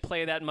really didn't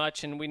play that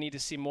much and we need to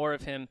see more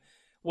of him,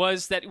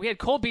 was that we had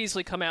Cole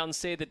Beasley come out and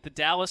say that the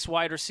Dallas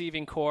wide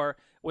receiving core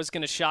was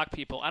going to shock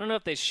people. I don't know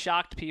if they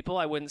shocked people.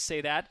 I wouldn't say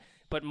that.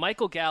 But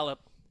Michael Gallup,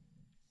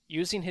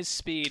 using his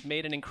speed,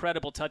 made an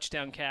incredible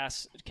touchdown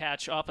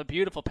catch off a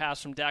beautiful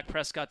pass from Dak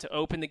Prescott to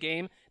open the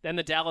game. Then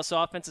the Dallas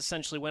offense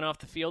essentially went off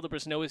the field. There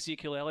was no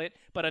Ezekiel Elliott,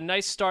 but a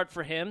nice start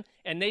for him.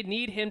 And they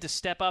need him to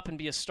step up and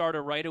be a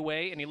starter right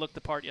away, and he looked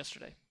the part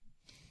yesterday.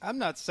 I'm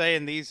not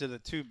saying these are the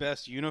 2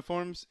 best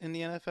uniforms in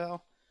the NFL,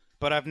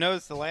 but I've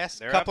noticed the last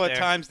They're couple up of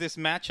there. times this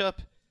matchup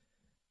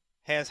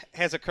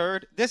has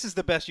occurred. This is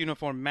the best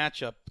uniform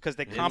matchup because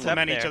they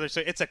complement up each there. other.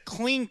 So it's a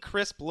clean,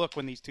 crisp look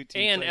when these two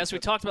teams And play as each we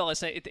other. talked about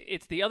last night,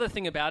 it's the other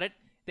thing about it,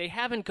 they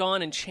haven't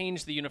gone and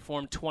changed the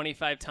uniform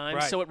 25 times.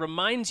 Right. So it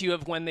reminds you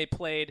of when they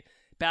played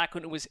back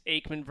when it was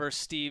Aikman versus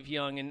Steve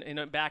Young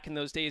and back in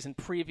those days in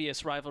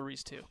previous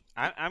rivalries too.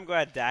 I'm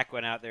glad Dak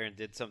went out there and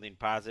did something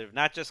positive,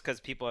 not just because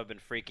people have been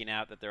freaking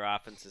out that their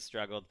offense has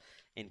struggled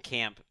in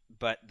camp,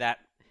 but that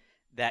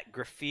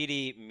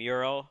graffiti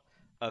mural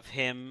of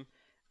him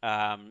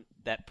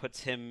that puts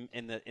him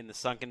in the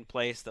sunken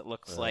place that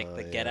looks like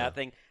the Get Out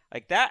thing,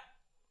 like that.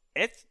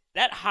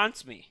 That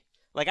haunts me.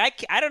 Like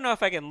I don't know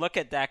if I can look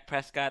at Dak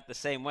Prescott the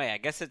same way. I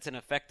guess it's an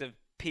effective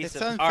piece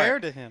of art. It's unfair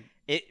to him.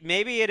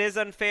 Maybe it is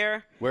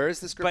unfair. Where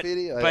is this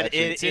graffiti? But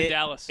it's in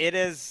Dallas. It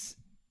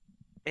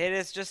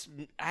is just,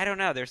 I don't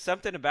know. There's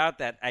something about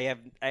that. I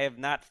have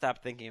not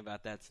stopped thinking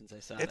about that since I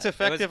saw It's that.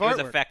 effective It was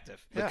artwork.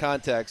 effective. The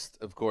context,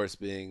 of course,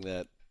 being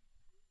that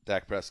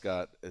Dak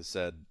Prescott has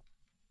said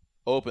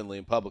openly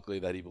and publicly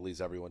that he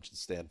believes everyone should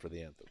stand for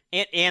the anthem.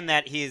 And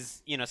that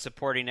he's,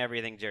 supporting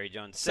everything Jerry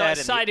Jones So said.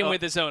 siding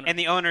with his owner. And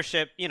the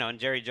ownership, and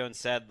Jerry Jones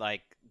said,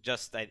 like,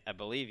 just, I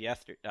believe,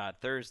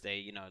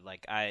 Thursday,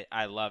 like,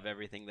 I love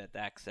everything that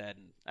Dak said.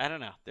 And I don't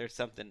know. There's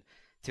something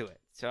to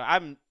it. So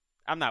I'm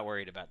not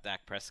worried about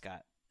Dak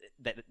Prescott,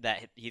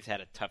 that he's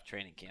had a tough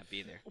training camp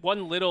either.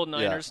 One little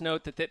Niners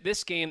note that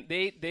this game,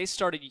 they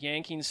started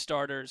yanking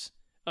starters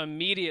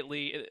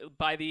immediately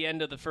by the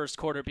end of the first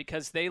quarter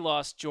because they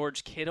lost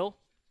George Kittle,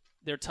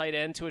 their tight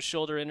end, to a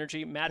shoulder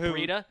injury. Matt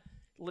Breida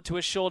to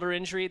a shoulder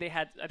injury. They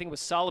had, I think it was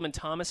Solomon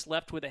Thomas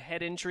left with a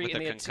head injury. With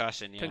and a they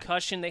concussion, had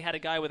concussion. They had a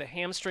guy with a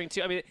hamstring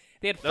too. I mean,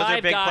 they had Those are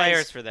five big guys.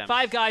 players for them.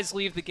 5 guys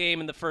leave the game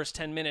in the first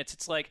 10 minutes.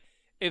 It's like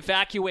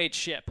evacuate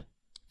ship.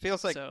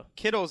 Feels like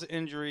Kittle's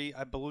injury,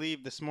 I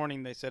believe this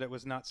morning they said it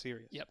was not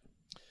serious. Yep.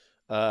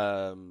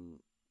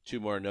 2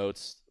 more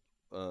notes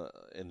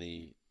in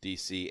the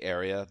D.C.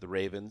 area. The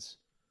Ravens,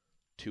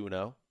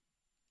 2-0.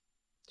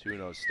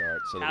 2-0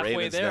 start. So the Halfway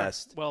Ravens there.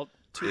 nest Well,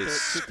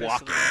 is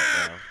squawking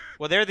right now.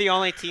 Well, they're the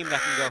only team that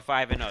can go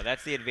 5-0.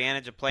 That's the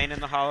advantage of playing in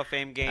the Hall of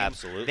Fame game.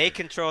 Absolutely. They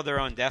control their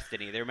own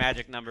destiny. Their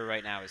magic number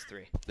right now is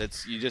 3.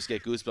 You just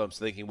get goosebumps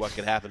thinking what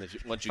could happen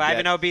once you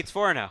 5-0 get beats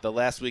 4-0. the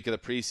last week of the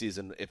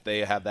preseason if they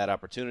have that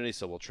opportunity.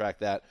 So we'll track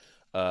that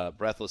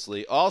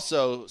breathlessly.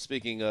 Also,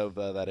 speaking of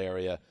that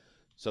area,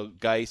 so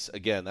Geis,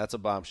 again, that's a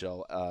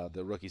bombshell.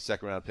 The rookie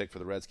second-round pick for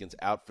the Redskins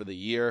out for the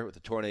year with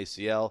a torn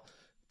ACL.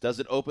 Does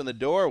it open the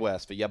door,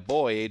 Wes, for your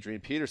boy Adrian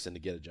Peterson to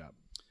get a job?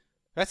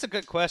 That's a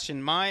good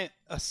question. My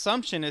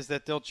assumption is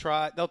that they'll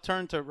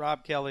turn to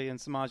Rob Kelly and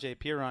Samaje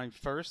Perine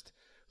first,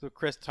 with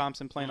Chris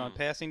Thompson playing on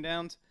passing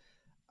downs.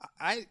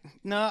 I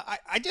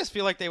just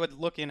feel like they would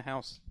look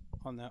in-house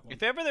on that one.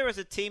 If ever there was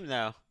a team,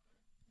 though,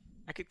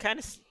 I could kind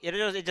of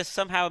it just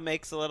somehow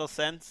makes a little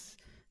sense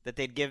that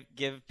they'd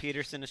give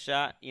Peterson a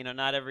shot.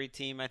 Not every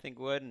team I think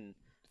would, and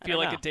Feel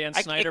like a Dan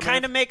Snyder It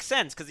kind of move? makes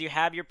sense because you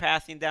have your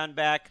passing down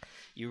back.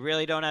 You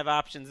really don't have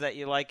options that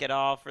you like at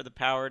all for the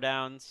power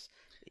downs.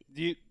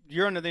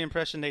 You're under the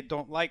impression they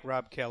don't like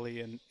Rob Kelly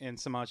and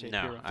Samaje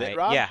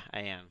Perine. I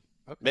am.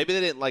 Okay. Maybe they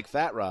didn't like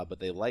Fat Rob, but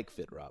they like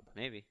Fit Rob.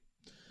 Maybe.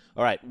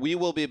 All right, we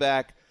will be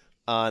back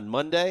on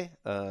Monday,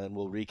 and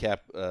we'll recap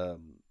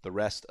the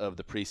rest of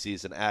the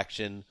preseason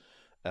action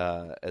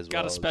as Got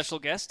well. a special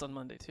guest on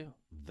Monday, too.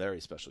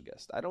 Very special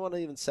guest. I don't want to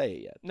even say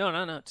it yet. No.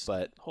 Just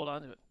but hold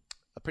on to it.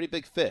 A pretty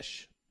big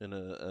fish in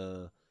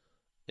the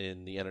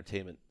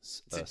entertainment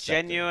It's a sector.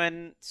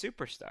 genuine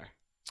superstar.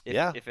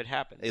 If it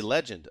happens. A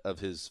legend of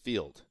his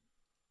field.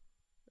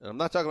 And I'm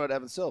not talking about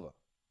Evan Silva.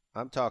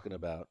 I'm talking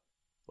about.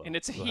 Well, And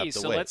it's a we'll he, have to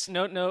so wait. let's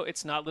no,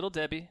 it's not Little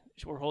Debbie.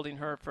 We're holding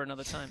her for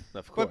another time.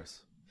 Of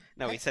course.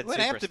 No, he said Would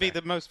have to be superstar.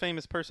 the most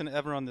famous person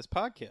ever on this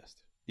podcast.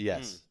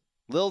 Yes.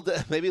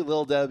 Maybe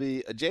Lil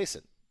Debbie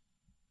adjacent.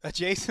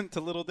 Adjacent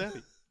to Little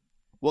Debbie.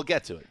 We'll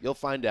get to it. You'll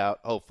find out,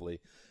 hopefully,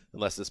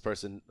 unless this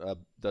person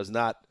does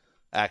not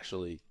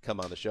actually come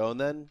on the show, and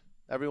then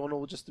everyone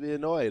will just be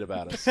annoyed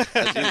about us,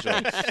 as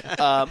usual.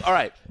 All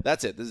right,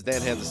 that's it. This is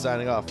Dan Hansen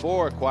signing off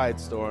for Quiet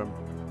Storm,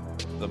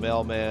 the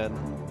mailman,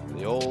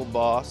 the old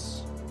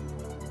boss,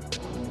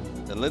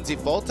 and Lindsay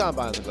Fulton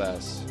behind the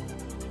glass.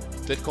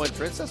 Bitcoin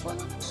Princess, what?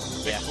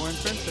 Yeah.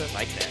 Bitcoin Princess.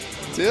 Like that.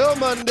 Till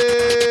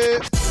Monday.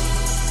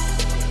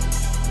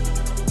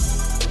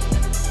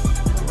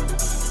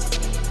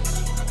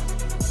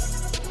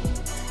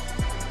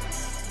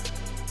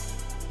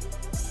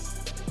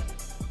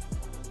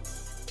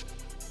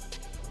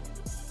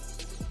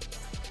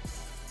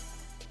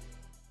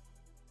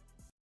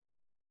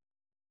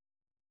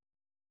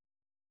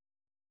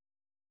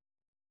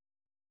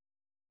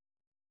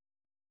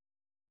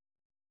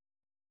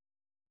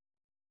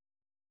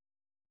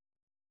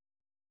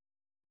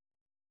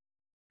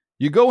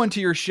 You go into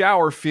your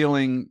shower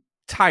feeling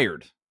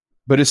tired,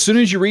 but as soon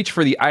as you reach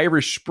for the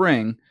Irish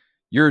Spring,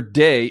 your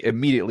day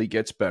immediately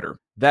gets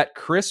better. That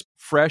crisp,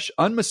 fresh,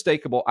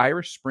 unmistakable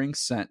Irish Spring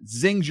scent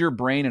zings your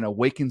brain and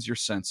awakens your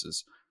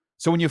senses.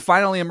 So when you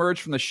finally emerge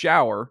from the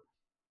shower,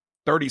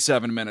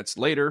 37 minutes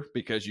later,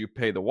 because you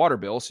pay the water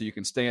bill so you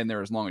can stay in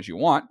there as long as you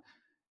want,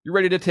 you're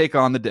ready to take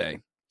on the day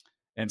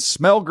and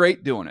smell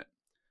great doing it.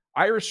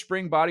 Irish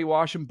Spring Body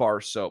Wash and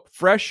Bar Soap.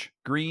 Fresh,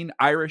 green,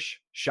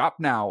 Irish. Shop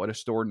now at a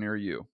store near you.